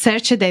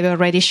researchers, they've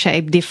already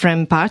shaped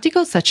different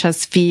particles such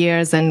as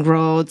spheres and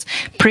rods,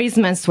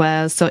 prism as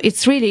well. So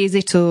it's really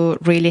easy to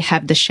really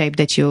have the shape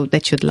that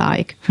you'd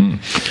like.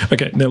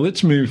 Okay, now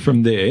let's move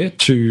from there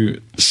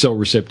to cell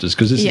receptors,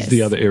 because this is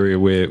the other area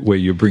where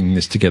you're bringing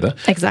this together.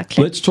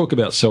 Exactly. Let's talk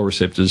about cell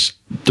receptors.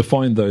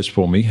 Define those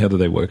for me. How do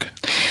they work?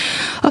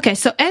 Okay,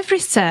 so every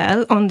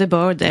cell on the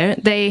border,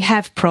 they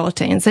have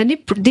proteins, and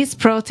this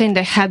protein,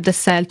 they help the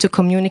cell to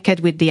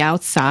communicate with the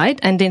outside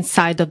and the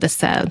inside of the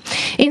cell.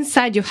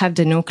 Inside, you have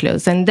the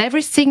nucleus, and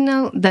every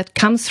signal that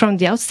comes from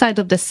the outside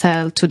of the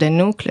cell to the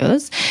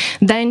nucleus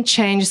then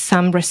change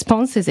some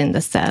responses in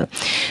the cell.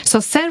 So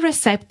cell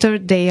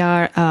receptors, they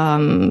are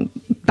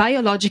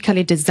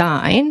biologically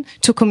designed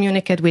to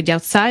communicate with the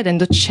outside and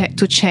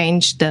to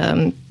change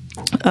the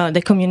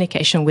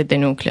communication with the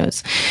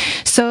nucleus.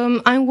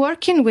 So I'm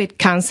working with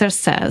cancer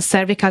cells,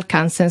 cervical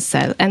cancer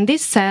cell, and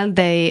this cell,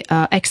 they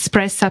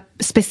express a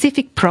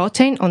specific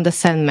protein on the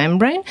cell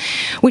membrane,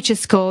 which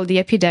is called the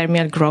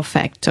epidermal growth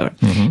factor.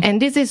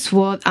 And this is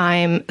what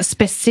I'm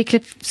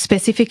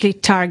specifically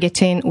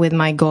targeting with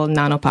my gold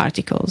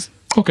nanoparticles.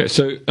 Okay,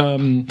 so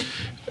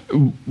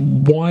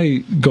why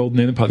gold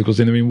nanoparticles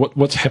then? I mean,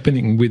 what's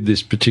happening with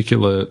this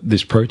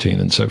protein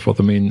and so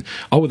forth? I mean,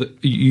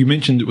 you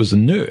mentioned it was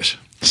inert.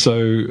 So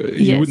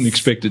you wouldn't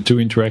expect it to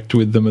interact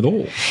with them at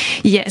all.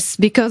 Yes,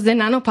 because the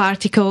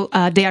nanoparticle,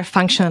 they are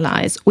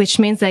functionalized, which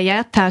means they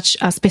attach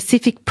a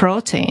specific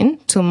protein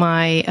to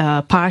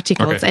my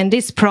particles, and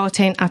this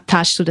protein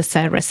attached to the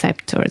cell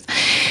receptors.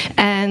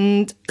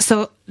 And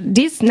so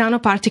these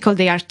nanoparticles,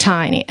 they are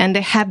tiny, and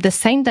they have the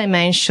same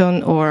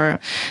dimension, or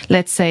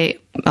let's say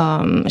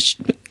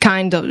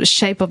kind of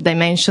shape of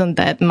dimension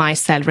that my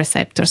cell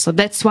receptor. So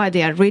that's why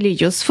they are really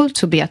useful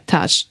to be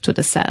attached to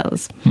the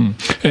cells.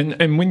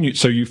 And when you're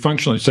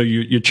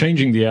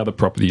changing the outer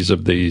properties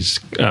of these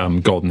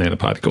gold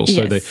nanoparticles.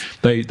 So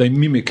they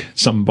mimic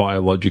some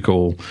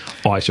biological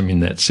item in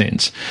that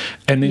sense.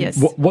 And then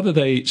what are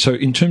they? So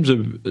in terms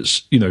of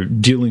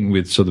dealing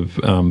with sort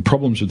of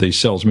problems with these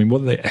cells, I mean,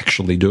 what are they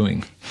actually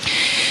doing?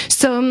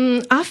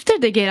 So after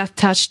they get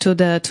attached to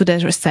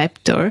the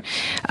receptor,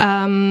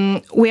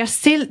 we are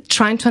still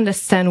trying to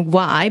understand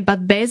why,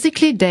 but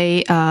basically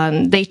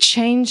they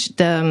change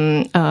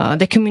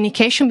the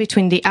communication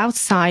between the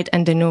outside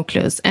and the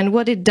nucleus, and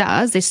what it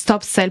does is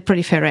stop cell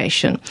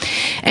proliferation.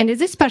 And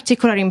this is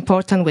particularly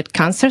important with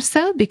cancer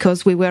cell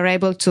because we were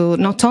able to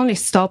not only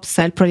stop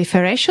cell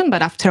proliferation,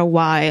 but after a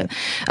while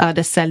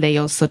the cell, they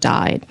also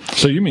died.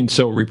 So you mean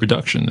cell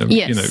reproduction?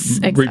 Yes,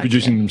 exactly.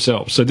 Reproducing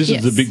themselves. So this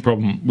is the big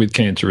problem with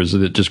cancer, is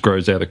that it just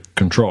grows out of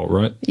control,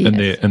 right?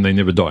 Yes. And they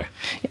never die.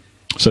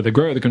 So they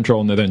grow out of control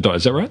and they don't die.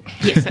 Is that right?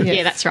 Yes.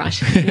 Yeah, that's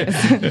right.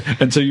 Yes.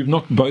 And so you've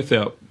knocked both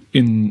out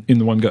in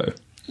the one go.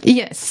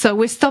 Yes. So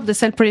we stopped the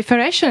cell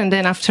proliferation, and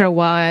then after a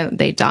while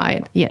they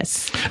died.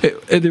 Yes.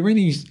 Are there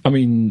any? I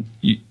mean,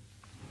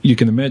 you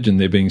can imagine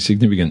there being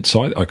significant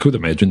side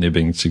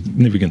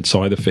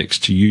effects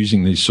to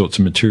using these sorts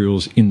of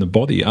materials in the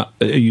body. Are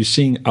you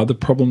seeing other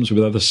problems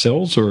with other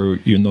cells, or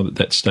you're not at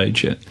that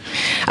stage yet?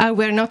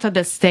 We're not at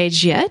that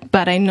stage yet,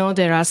 but I know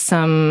there are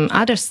some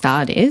other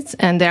studies,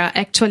 and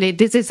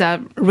this is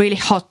a really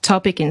hot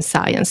topic in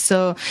science.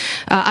 So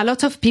a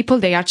lot of people,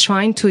 they are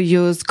trying to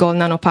use gold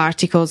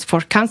nanoparticles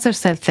for cancer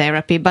cell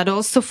therapy, but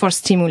also for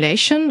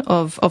stimulation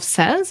of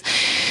cells.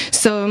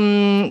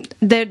 So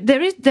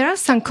there are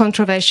some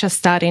controversial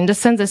study in the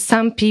sense that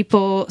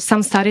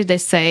some studies, they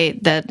say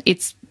that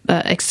it's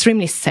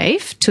extremely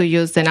safe to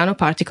use the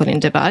nanoparticle in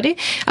the body.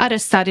 Other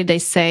studies, they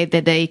say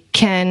that they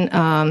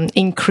can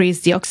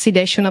increase the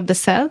oxidation of the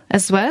cell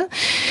as well.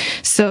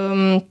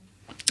 So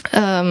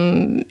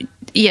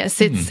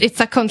yes, it's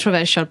a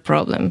controversial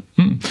problem.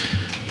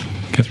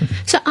 Catherine?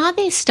 So are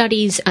there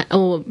studies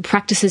or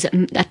practices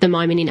at the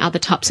moment in other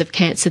types of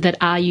cancer that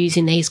are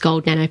using these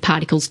gold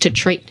nanoparticles to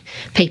treat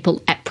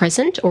people at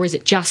present, or is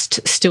it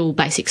just still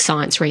basic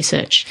science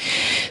research?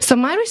 So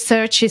my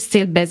research is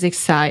still basic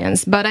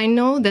science, but I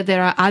know that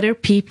there are other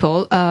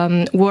people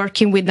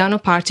working with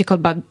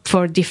nanoparticle but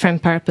for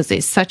different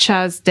purposes, such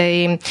as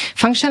they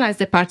functionalize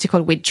the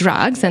particle with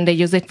drugs and they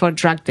use it for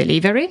drug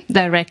delivery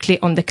directly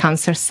on the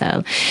cancer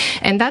cell.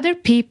 And other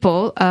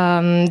people,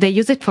 they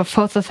use it for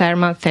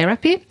photothermal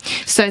therapy.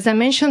 So as I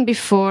mentioned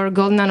before,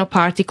 gold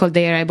nanoparticle,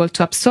 they are able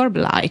to absorb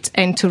light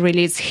and to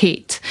release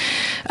heat.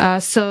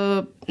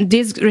 So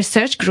this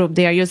research group,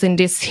 they are using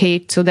this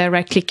heat to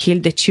directly kill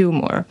the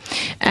tumor.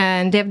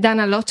 And they've done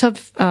a lot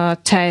of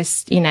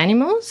tests in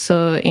animals,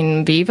 so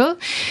in vivo.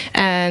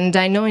 And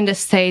I know in the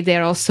States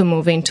they're also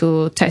moving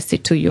to test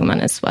it to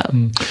human as well.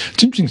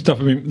 It's interesting stuff.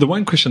 I mean, the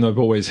one question I've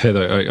always had,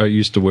 I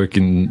used to work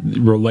in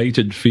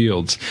related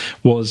fields,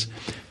 was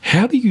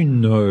how do you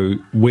know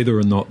whether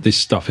or not this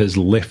stuff has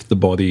left the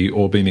body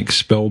or been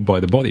expelled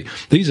by the body?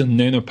 These are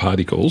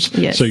nanoparticles,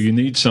 yes. So you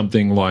need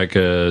something like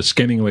a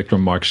scanning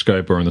electron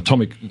microscope or an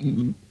atomic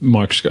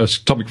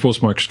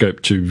force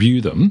microscope to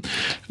view them.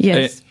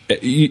 Yes.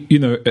 You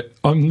know,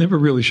 I'm never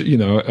really sure. You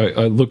know,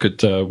 I look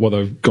at what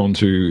I've gone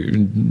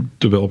to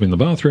develop in the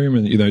bathroom,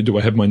 and, you know, do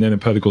I have my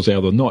nanoparticles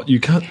out or not? You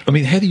can't. I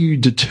mean, how do you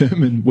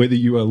determine whether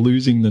you are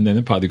losing the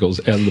nanoparticles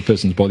out of the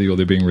person's body or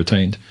they're being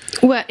retained?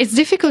 Well, it's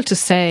difficult to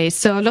say.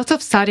 So a lot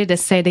of studies that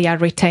say they are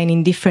retained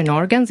in different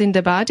organs in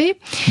the body.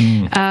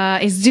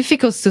 It's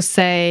difficult to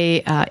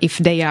say if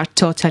they are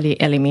totally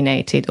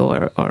eliminated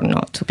or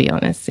not. To be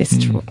honest, it's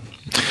true.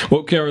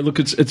 Well, Chiara, look,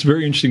 it's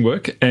very interesting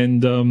work,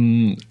 and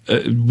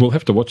we'll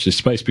have to watch this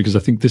space, because I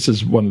think this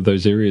is one of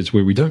those areas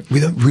where we don't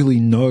really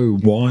know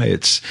why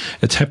it's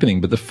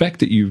happening. But the fact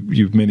that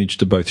you've managed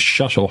to both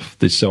shut off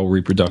this cell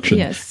reproduction,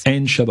 yes,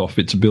 and shut off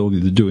its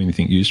ability to do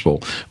anything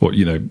useful, or,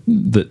 you know,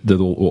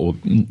 or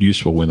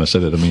useful, when I say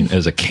that I mean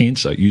as a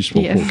cancer,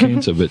 useful for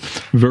cancer, but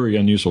very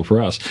unuseful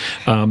for us,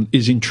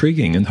 is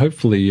intriguing, and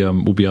hopefully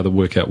we'll be able to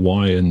work out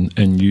why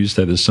and use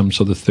that as some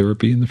sort of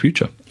therapy in the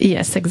future.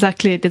 Yes,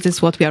 exactly. This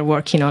is what we are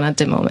working on at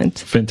the moment.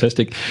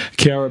 Fantastic.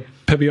 Chiara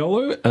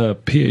Paviolo, a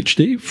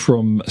PhD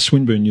from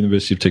Swinburne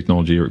University of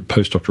Technology, a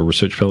postdoctoral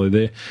research fellow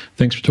there.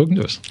 Thanks for talking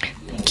to us.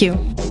 Thank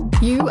you.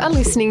 You are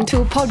listening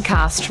to a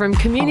podcast from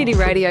Community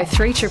Radio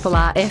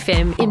 3RRR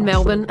FM in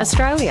Melbourne,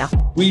 Australia.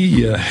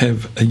 We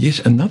have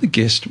yet another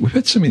guest. We've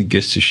had so many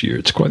guests this year.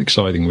 It's quite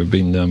exciting. We've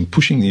been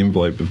pushing the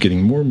envelope of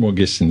getting more and more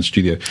guests in the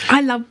studio.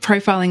 I love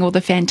profiling all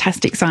the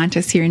fantastic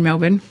scientists here in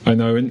Melbourne. I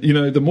know. And, you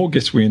know, the more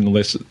guests we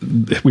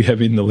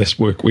have in, the less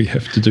work we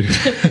have to do,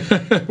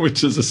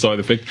 which is a side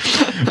effect.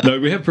 No,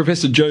 we have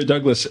Professor Joe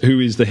Douglas, who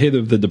is the head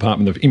of the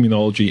Department of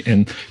Immunology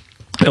and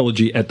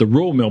Allergy at the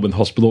Royal Melbourne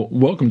Hospital.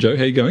 Welcome, Joe.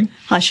 How are you going?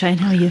 Hi, Shane.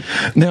 How are you?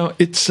 Now,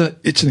 it's an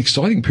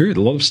exciting period.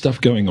 A lot of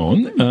stuff going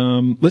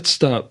on. Let's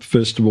start,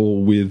 first of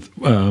all, with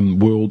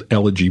World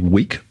Allergy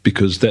Week,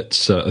 because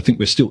that's I think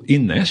we're still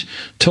in that.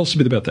 Tell us a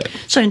bit about that.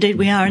 So, indeed,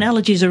 we are. And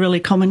allergy is a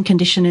really common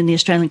condition in the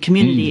Australian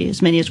community.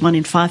 As many as 1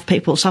 in 5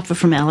 people suffer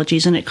from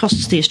allergies, and it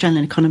costs the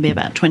Australian economy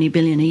about $20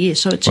 billion a year.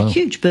 So it's a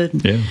huge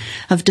burden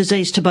of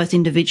disease to both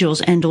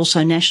individuals and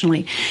also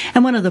nationally.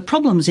 And one of the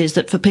problems is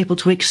that for people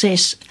to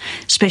access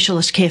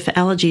specialist care for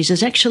allergies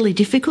is actually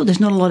difficult.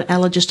 There's not a lot of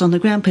allergists on the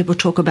ground. People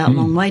talk about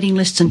long waiting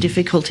lists and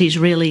difficulties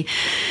really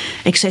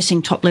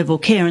accessing top-level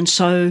care, and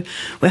so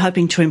we're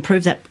hoping to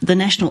improve that. The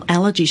National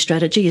Allergy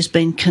Strategy has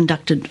been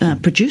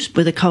produced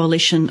with a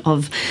coalition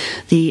of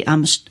the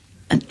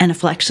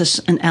Anaphylaxis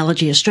and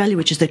Allergy Australia,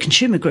 which is the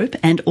consumer group,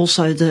 and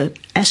also the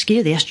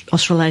ASCIA, the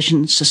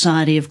Australasian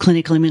Society of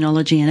Clinical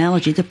Immunology and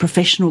Allergy, the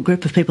professional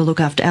group of people who look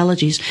after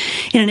allergies,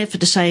 in an effort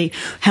to say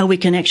how we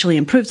can actually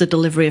improve the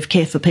delivery of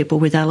care for people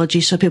with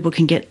allergies so people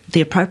can get the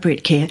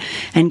appropriate care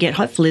and get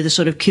hopefully the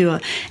sort of cure.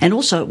 And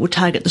also it will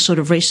target the sort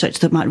of research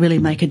that might really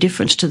make a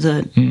difference to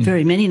the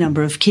very many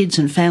number of kids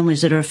and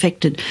families that are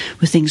affected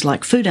with things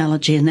like food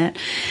allergy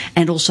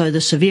and also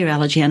the severe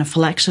allergy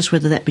anaphylaxis,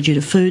 whether that be due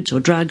to foods or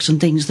drugs and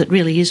things that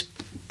really is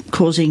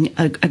causing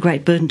a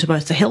great burden to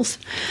both the health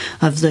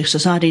of the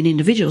society and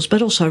individuals,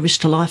 but also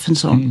risk to life and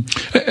so on.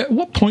 At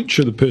what point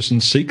should a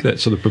person seek that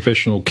sort of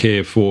professional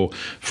care for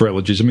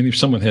allergies? I mean, if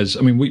someone has,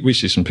 I mean, we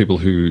see some people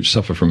who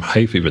suffer from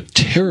hay fever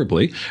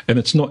terribly, and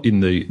it's not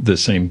in the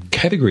same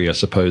category, I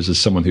suppose, as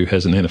someone who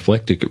has an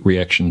anaphylactic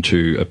reaction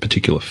to a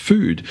particular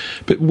food.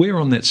 But where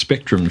on that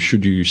spectrum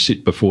should you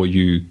sit before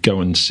you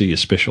go and see a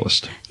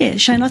specialist? Yeah,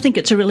 Shane, I think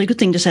it's a really good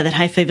thing to say that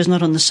hay fever is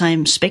not on the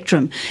same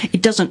spectrum.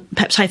 It doesn't,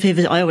 perhaps hay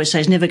fever, I always say,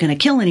 is never going to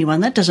kill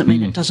anyone. That doesn't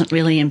mean it doesn't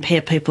really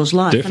impair people's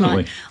life. Definitely.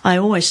 And I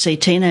always see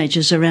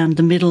teenagers around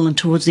the middle and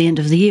towards the end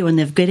of the year when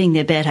they're getting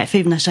their bad hay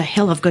fever and they say,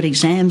 hell, I've got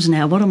exams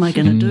now, what am I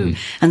going to do?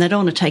 And they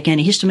don't want to take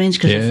antihistamines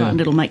because they're frightened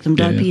it'll make them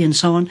dopey and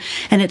so on.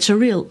 And it's a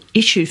real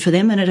issue for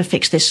them, and it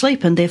affects their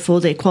sleep and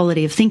therefore their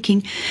quality of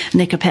thinking and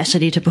their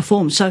capacity to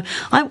perform. So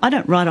I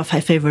don't write off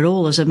hay fever at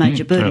all as a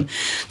major burden.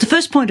 The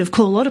first point of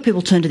call, a lot of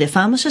people turn to their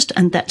pharmacist,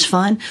 and that's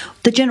fine.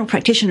 The general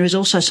practitioner is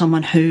also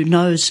someone who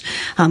knows,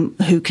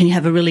 who can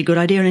have a really good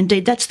idea, and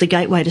indeed that's the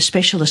gateway to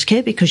specialist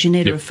care, because you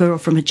need a referral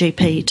from a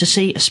GP to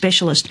see a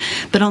specialist.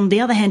 But on the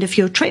other hand, if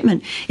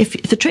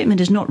the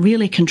treatment is not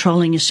really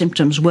controlling your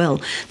symptoms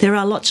well, there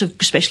are lots of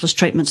specialist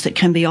treatments that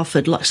can be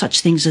offered, like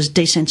such things as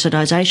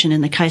desensitisation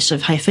in the case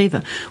of hay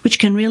fever, which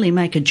can really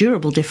make a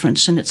durable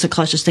difference, and it's the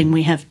closest thing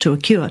we have to a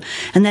cure,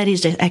 and that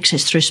is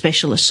access through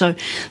specialists. So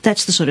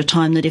that's the sort of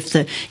time that if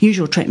the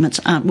usual treatments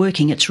aren't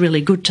working, it's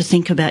really good to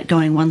think about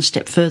going one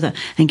step further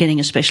and getting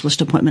a specialist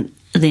appointment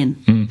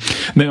then.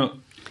 Now,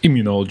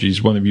 immunology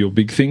is one of your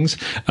big things.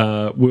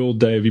 World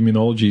Day of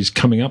Immunology is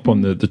coming up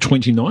on the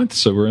 29th,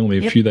 so we're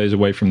only a few days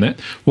away from that.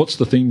 What's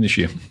the theme this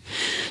year?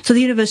 So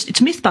the university,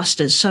 it's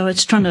Mythbusters, so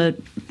it's trying to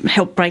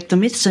help break the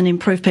myths and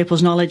improve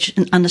people's knowledge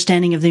and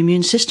understanding of the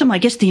immune system. I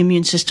guess the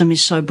immune system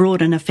is so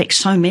broad and affects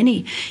so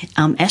many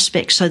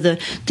aspects. So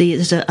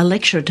there's a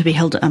lecture to be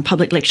held, a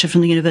public lecture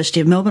from the University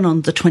of Melbourne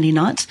on the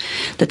 29th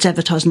that's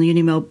advertised on the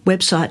Unimel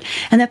website,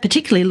 and that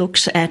particularly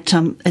looks at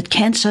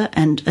cancer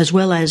and as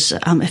well as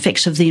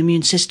effects of the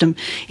immune system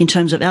in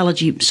terms of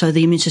allergy, so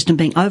the immune system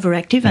being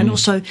overactive, and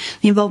also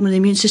the involvement of the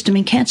immune system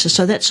in cancer.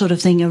 So that sort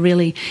of thing are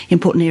really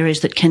important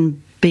areas that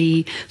can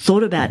be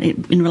thought about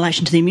in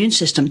relation to the immune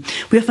system.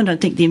 We often don't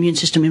think the immune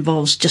system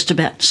involves just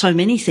about so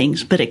many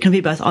things, but it can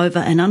be both over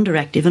and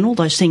underactive, and all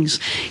those things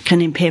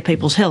can impair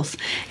people's health,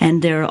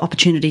 and there are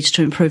opportunities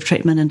to improve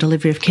treatment and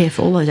delivery of care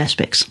for all those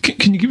aspects.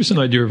 Can you give us an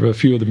idea of a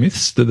few of the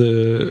myths that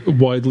are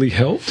widely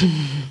held?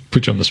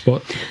 Put you on the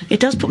spot. It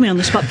does put me on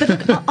the spot,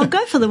 but I'll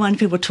go for the one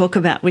people talk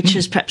about, which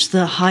is perhaps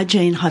the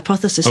hygiene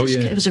hypothesis.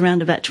 It was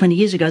around about 20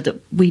 years ago that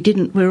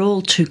we're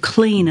all too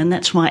clean, and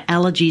that's why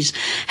allergies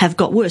have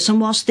got worse. And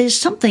whilst there's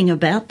something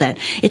about that,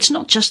 it's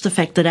not just the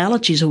fact that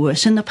allergies are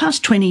worse. In the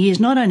past 20 years,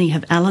 not only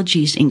have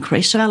allergies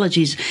increased, so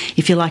allergies,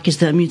 if you like, is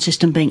the immune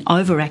system being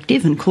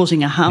overactive and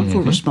causing a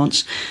harmful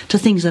response to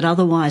things that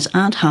otherwise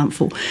aren't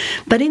harmful,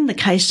 but in the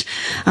case,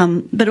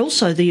 but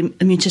also the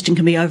immune system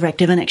can be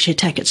overactive and actually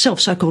attack itself,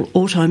 so-called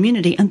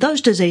autoimmunity, and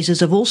those diseases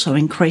have also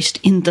increased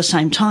in the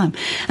same time.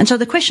 And so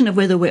the question of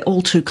whether we're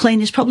all too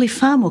clean is probably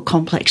far more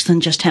complex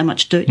than just how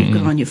much dirt you've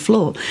got on your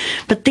floor.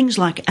 But things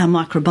like our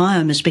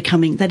microbiome is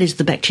becoming, that is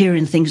the bacteria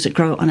and things that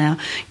grow on our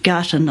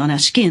gut and on our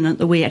skin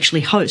that we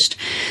actually host.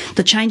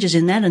 The changes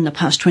in that in the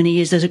past 20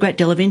 years, there's a great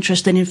deal of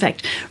interest that in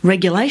fact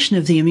regulation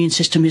of the immune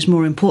system is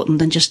more important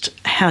than just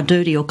how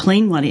dirty or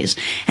clean one is.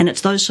 And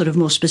it's those sort of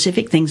more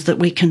specific things that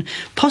we can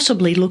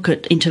possibly look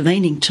at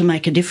intervening to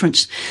make a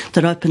difference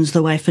that opens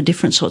the way for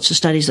different sorts of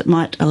studies that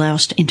might allow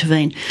us to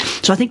intervene.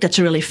 So I think that's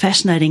a really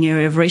fascinating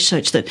area of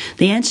research that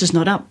the answer's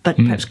not up, but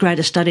perhaps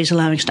greater studies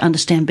allowing us to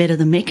understand better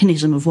the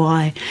mechanism of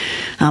why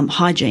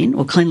hygiene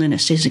or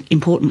cleanliness is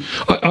important.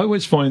 I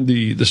always find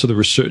the sort of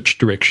research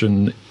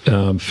direction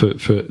for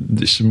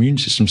this immune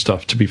system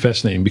stuff to be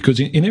fascinating, because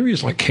in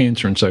areas like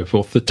cancer and so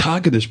forth, the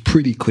target is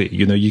pretty clear.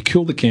 You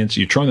kill the cancer,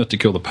 you try not to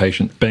kill the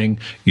patient, bang,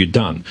 you're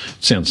done.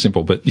 Sounds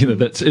simple, but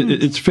that's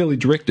it's fairly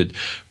directed.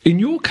 In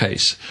your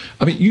case,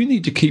 I mean, you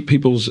need to keep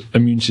people's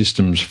immune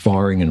systems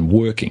firing and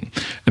working,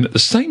 and at the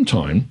same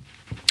time,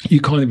 you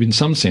kind of, in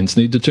some sense,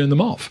 need to turn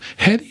them off.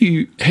 How do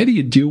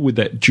you deal with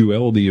that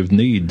duality of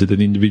need that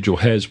an individual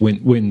has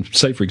when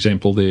say, for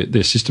example,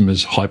 their system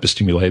is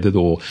hyperstimulated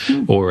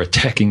or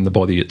attacking the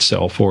body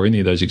itself, or any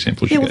of those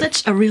examples? Yeah, well,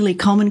 that's a really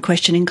common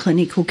question in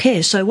clinical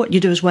care. So what you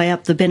do is weigh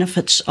up the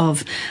benefits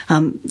of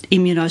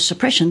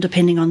immunosuppression,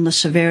 depending on the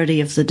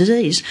severity of the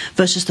disease,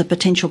 versus the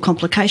potential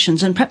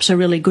complications. And perhaps a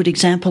really good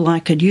example I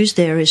could use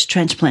there is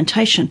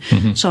transplantation.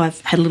 So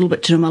I've had a little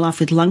bit to do in my life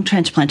with lung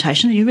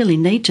transplantation. You really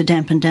need to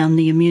dampen down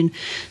the immune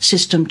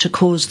system to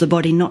cause the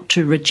body not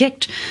to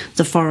reject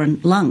the foreign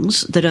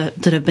lungs that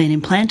have been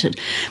implanted.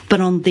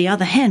 But on the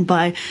other hand,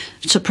 by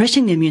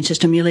suppressing the immune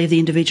system, you leave the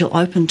individual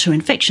open to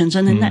infections,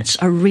 and then that's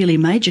a really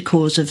major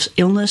cause of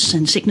illness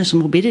and sickness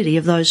and morbidity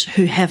of those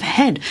who have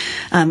had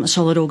a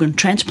solid organ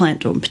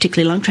transplant, or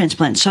particularly lung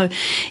transplant. So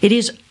it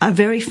is a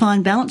very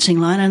fine balancing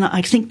line, and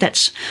I think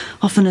that's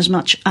often as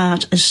much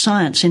art as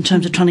science in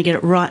terms of trying to get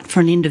it right for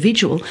an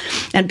individual,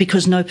 and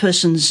because no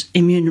person's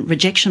immune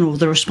rejection or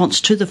the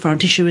response to the foreign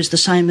tissue is the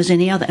same as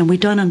any other, and we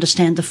don't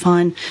understand the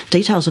fine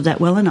details of that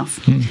well enough.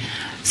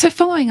 So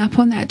following up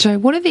on that, Jo,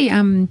 what are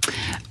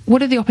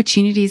the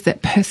opportunities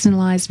that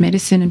personalised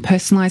medicine and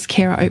personalised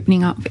care are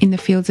opening up in the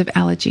fields of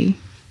allergy?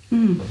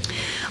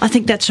 I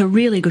think that's a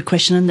really good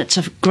question, and that's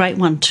a great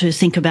one to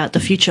think about the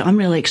future. I'm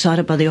really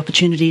excited by the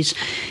opportunities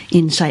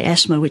in, say,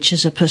 asthma, which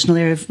is a personal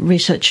area of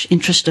research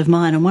interest of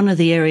mine. And one of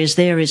the areas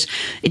there is,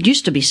 it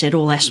used to be said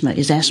all asthma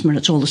is asthma and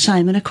it's all the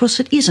same. And of course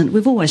it isn't.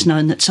 We've always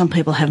known that some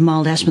people have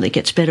mild asthma that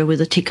gets better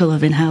with a tickle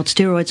of inhaled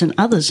steroids, and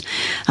others,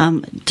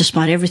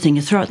 despite everything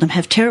you throw at them,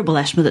 have terrible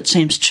asthma that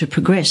seems to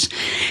progress.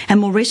 And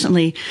more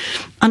recently,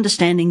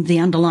 understanding the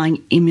underlying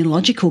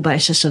immunological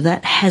basis of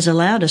that has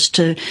allowed us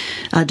to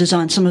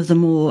design some of the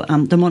more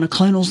the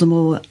monoclonals, the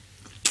more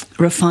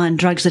refined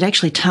drugs that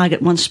actually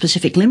target one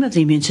specific limb of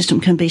the immune system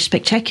can be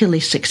spectacularly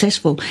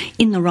successful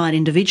in the right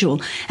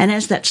individual. And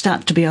as that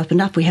starts to be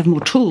opened up, we have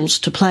more tools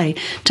to play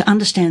to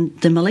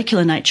understand the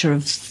molecular nature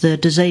of the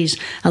disease,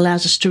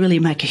 allows us to really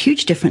make a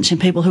huge difference in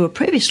people who are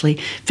previously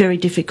very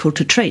difficult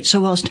to treat. So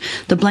whilst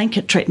the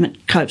blanket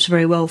treatment copes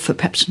very well for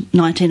perhaps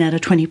 19 out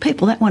of 20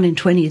 people, that 1 in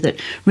 20 that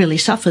really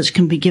suffers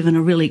can be given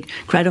a really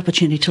great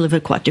opportunity to live a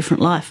quite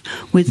different life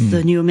with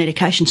the newer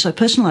medication. So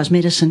personalised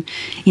medicine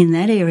in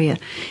that area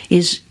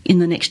is, in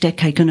the next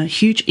decade,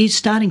 is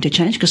starting to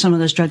change, because some of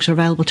those drugs are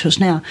available to us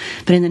now,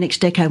 but in the next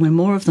decade, when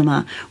more of them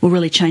are, will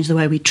really change the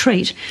way we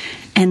treat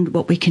and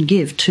what we can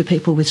give to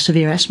people with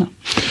severe asthma.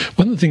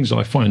 One of the things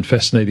I find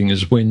fascinating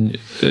is when,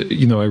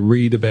 I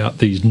read about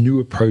these new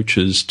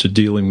approaches to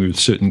dealing with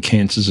certain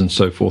cancers and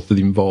so forth that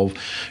involve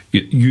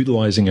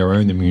utilising our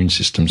own immune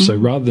system. So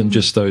rather than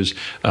just those,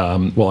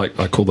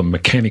 I call them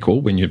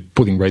mechanical, when you're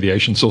putting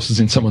radiation sources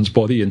in someone's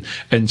body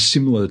and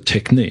similar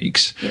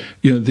techniques,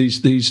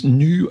 these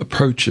new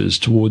approaches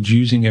towards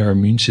using our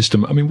immune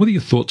system. I mean, what are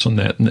your thoughts on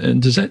that?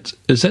 And is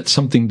that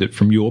something that,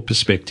 from your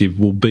perspective,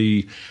 will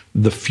be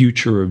the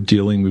future of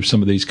dealing with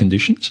some of these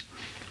conditions?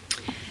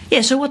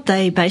 Yeah, so what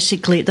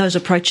those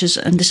approaches,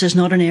 and this is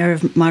not an area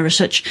of my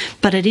research,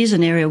 but it is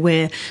an area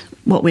where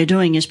what we're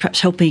doing is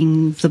perhaps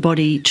helping the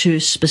body to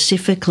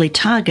specifically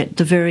target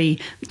the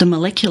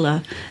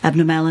molecular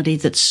abnormality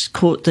that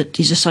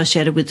is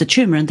associated with the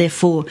tumour, and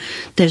therefore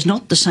there's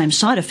not the same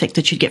side effect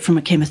that you'd get from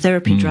a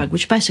chemotherapy drug,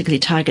 which basically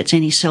targets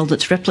any cell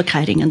that's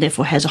replicating and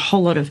therefore has a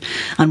whole lot of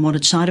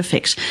unwanted side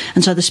effects.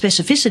 And so the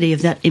specificity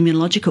of that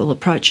immunological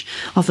approach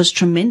offers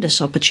tremendous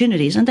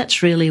opportunities, and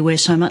that's really where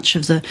so much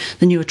of the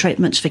newer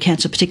treatments for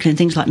cancer, particularly in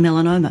things like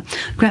melanoma.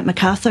 Grant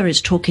MacArthur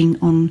is talking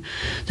on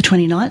the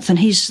 29th, and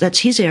that's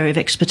his area of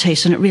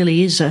expertise, and it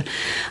really is an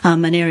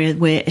area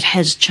where it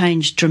has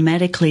changed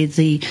dramatically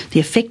the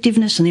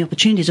effectiveness and the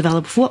opportunities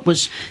available for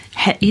what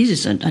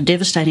is a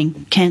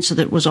devastating cancer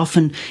that was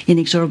often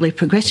inexorably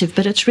progressive,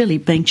 but it's really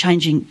been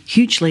changing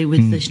hugely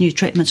with these new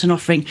treatments and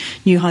offering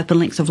new hope and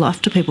length of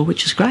life to people,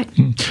 which is great.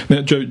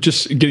 Now, Jo,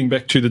 just getting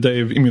back to the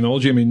Day of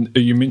Immunology, I mean,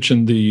 you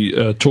mentioned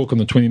the talk on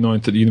the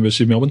 29th at the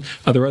University of Melbourne.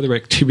 Are there other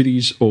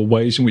activities or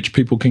ways in which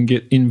people can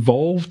get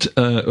involved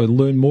or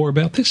learn more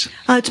about this?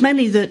 It's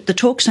mainly the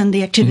talks and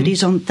the activities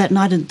on that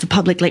night, and the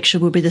public lecture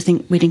will be the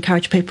thing we'd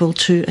encourage people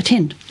to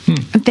attend.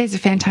 There's a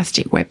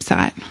fantastic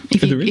website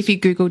if you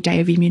Google Day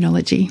of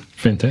Immunology.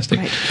 Fantastic.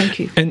 Great, thank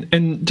you.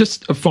 And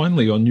just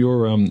finally on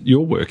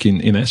your work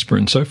in asthma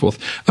and so forth,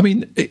 I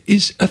mean,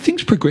 are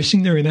things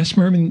progressing there in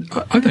asthma? I mean,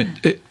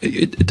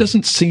 it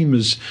doesn't seem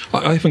as...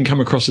 I haven't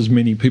come across as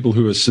many people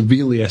who are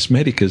severely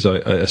asthmatic as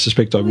I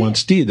suspect I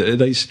once did. Are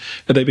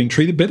they being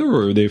treated better,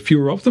 or are there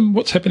fewer of them?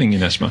 What's happening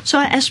in asthma? So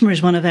asthma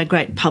is one of our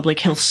great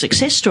public health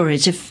success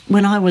stories.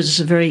 When I was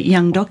a very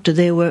young doctor,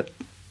 there were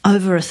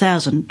over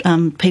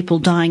 1,000 people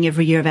dying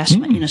every year of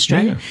asthma in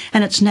Australia,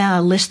 and it's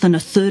now less than a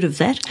third of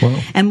that. Wow.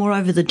 And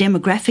moreover, the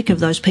demographic of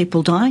those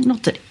people dying,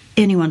 not that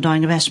anyone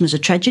dying of asthma is a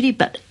tragedy,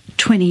 but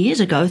 30 years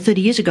ago,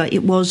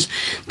 it was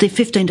the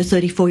 15 to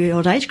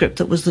 34-year-old age group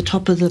that was the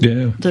top of the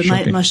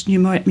most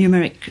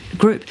numeric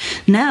group.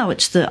 Now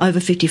it's the over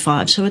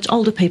 55, so it's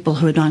older people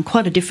who are dying,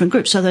 quite a different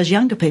group. So those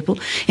younger people,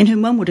 in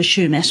whom one would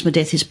assume asthma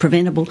death is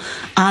preventable,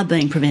 are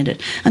being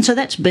prevented. And so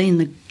that's been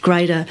the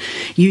greater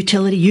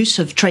use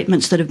of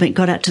treatments that have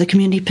got out to the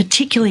community,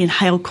 particularly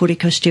inhaled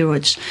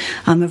corticosteroids,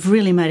 have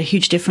really made a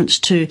huge difference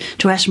to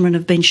asthma and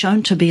have been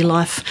shown to be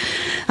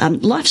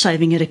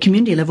life-saving at a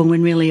community level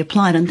when really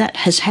applied, and that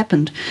has happened.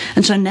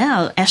 And so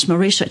now asthma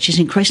research is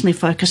increasingly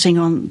focusing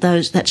on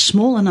that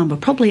smaller number,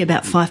 probably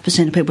about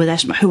 5% of people with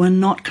asthma who are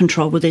not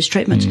controlled with these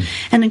treatments.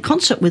 And in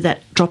concert with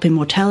that drop in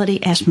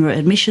mortality, asthma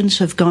admissions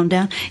have gone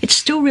down. It's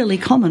still really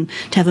common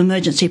to have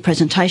emergency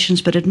presentations,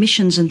 but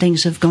admissions and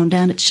things have gone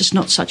down. It's just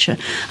not such a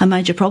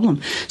major problem.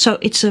 So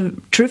it's a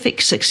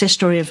terrific success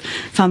story of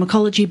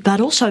pharmacology,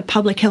 but also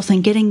public health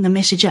and getting the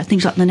message out.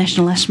 Things like the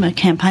National Asthma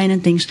Campaign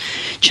and things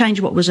change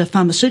what was a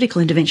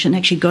pharmaceutical intervention,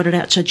 actually got it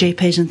out so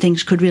GPs and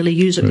things could really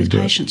use it with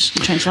patients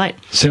and translate.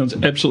 Sounds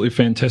absolutely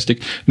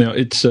fantastic. Now,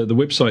 it's the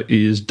website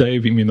is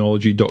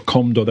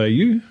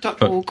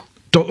dayofimmunology.com.au.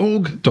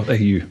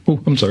 .org.au. Oh,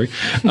 I'm sorry.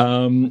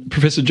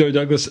 Professor Jo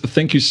Douglas,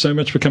 thank you so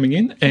much for coming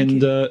in,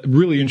 and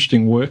really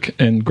interesting work,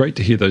 and great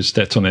to hear those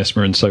stats on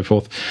asthma and so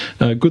forth.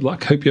 Good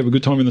luck. Hope you have a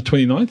good time on the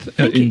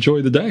 29th.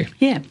 Enjoy the day.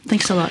 Yeah,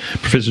 thanks a lot.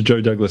 Professor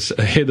Jo Douglas,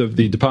 head of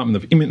the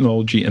Department of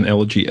Immunology and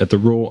Allergy at the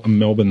Royal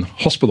Melbourne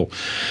Hospital.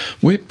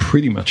 We're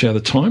pretty much out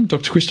of time.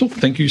 Dr. Crystal,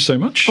 thank you so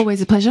much.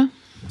 Always a pleasure.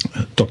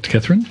 Dr.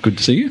 Catherine, good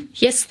to see you.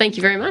 Yes, thank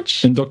you very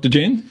much. And Dr.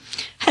 Jen?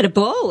 Had a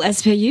ball,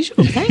 as per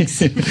usual.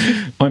 Thanks.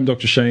 I'm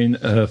Dr. Shane.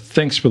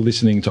 Thanks for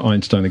listening to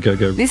Einstein A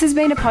Go-Go. This has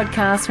been a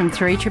podcast from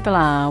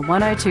 3RRR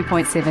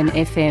 102.7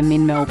 FM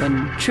in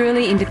Melbourne.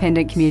 Truly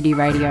independent community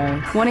radio.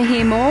 Want to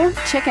hear more?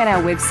 Check out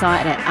our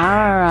website at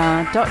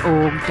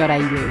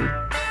rrr.org.au.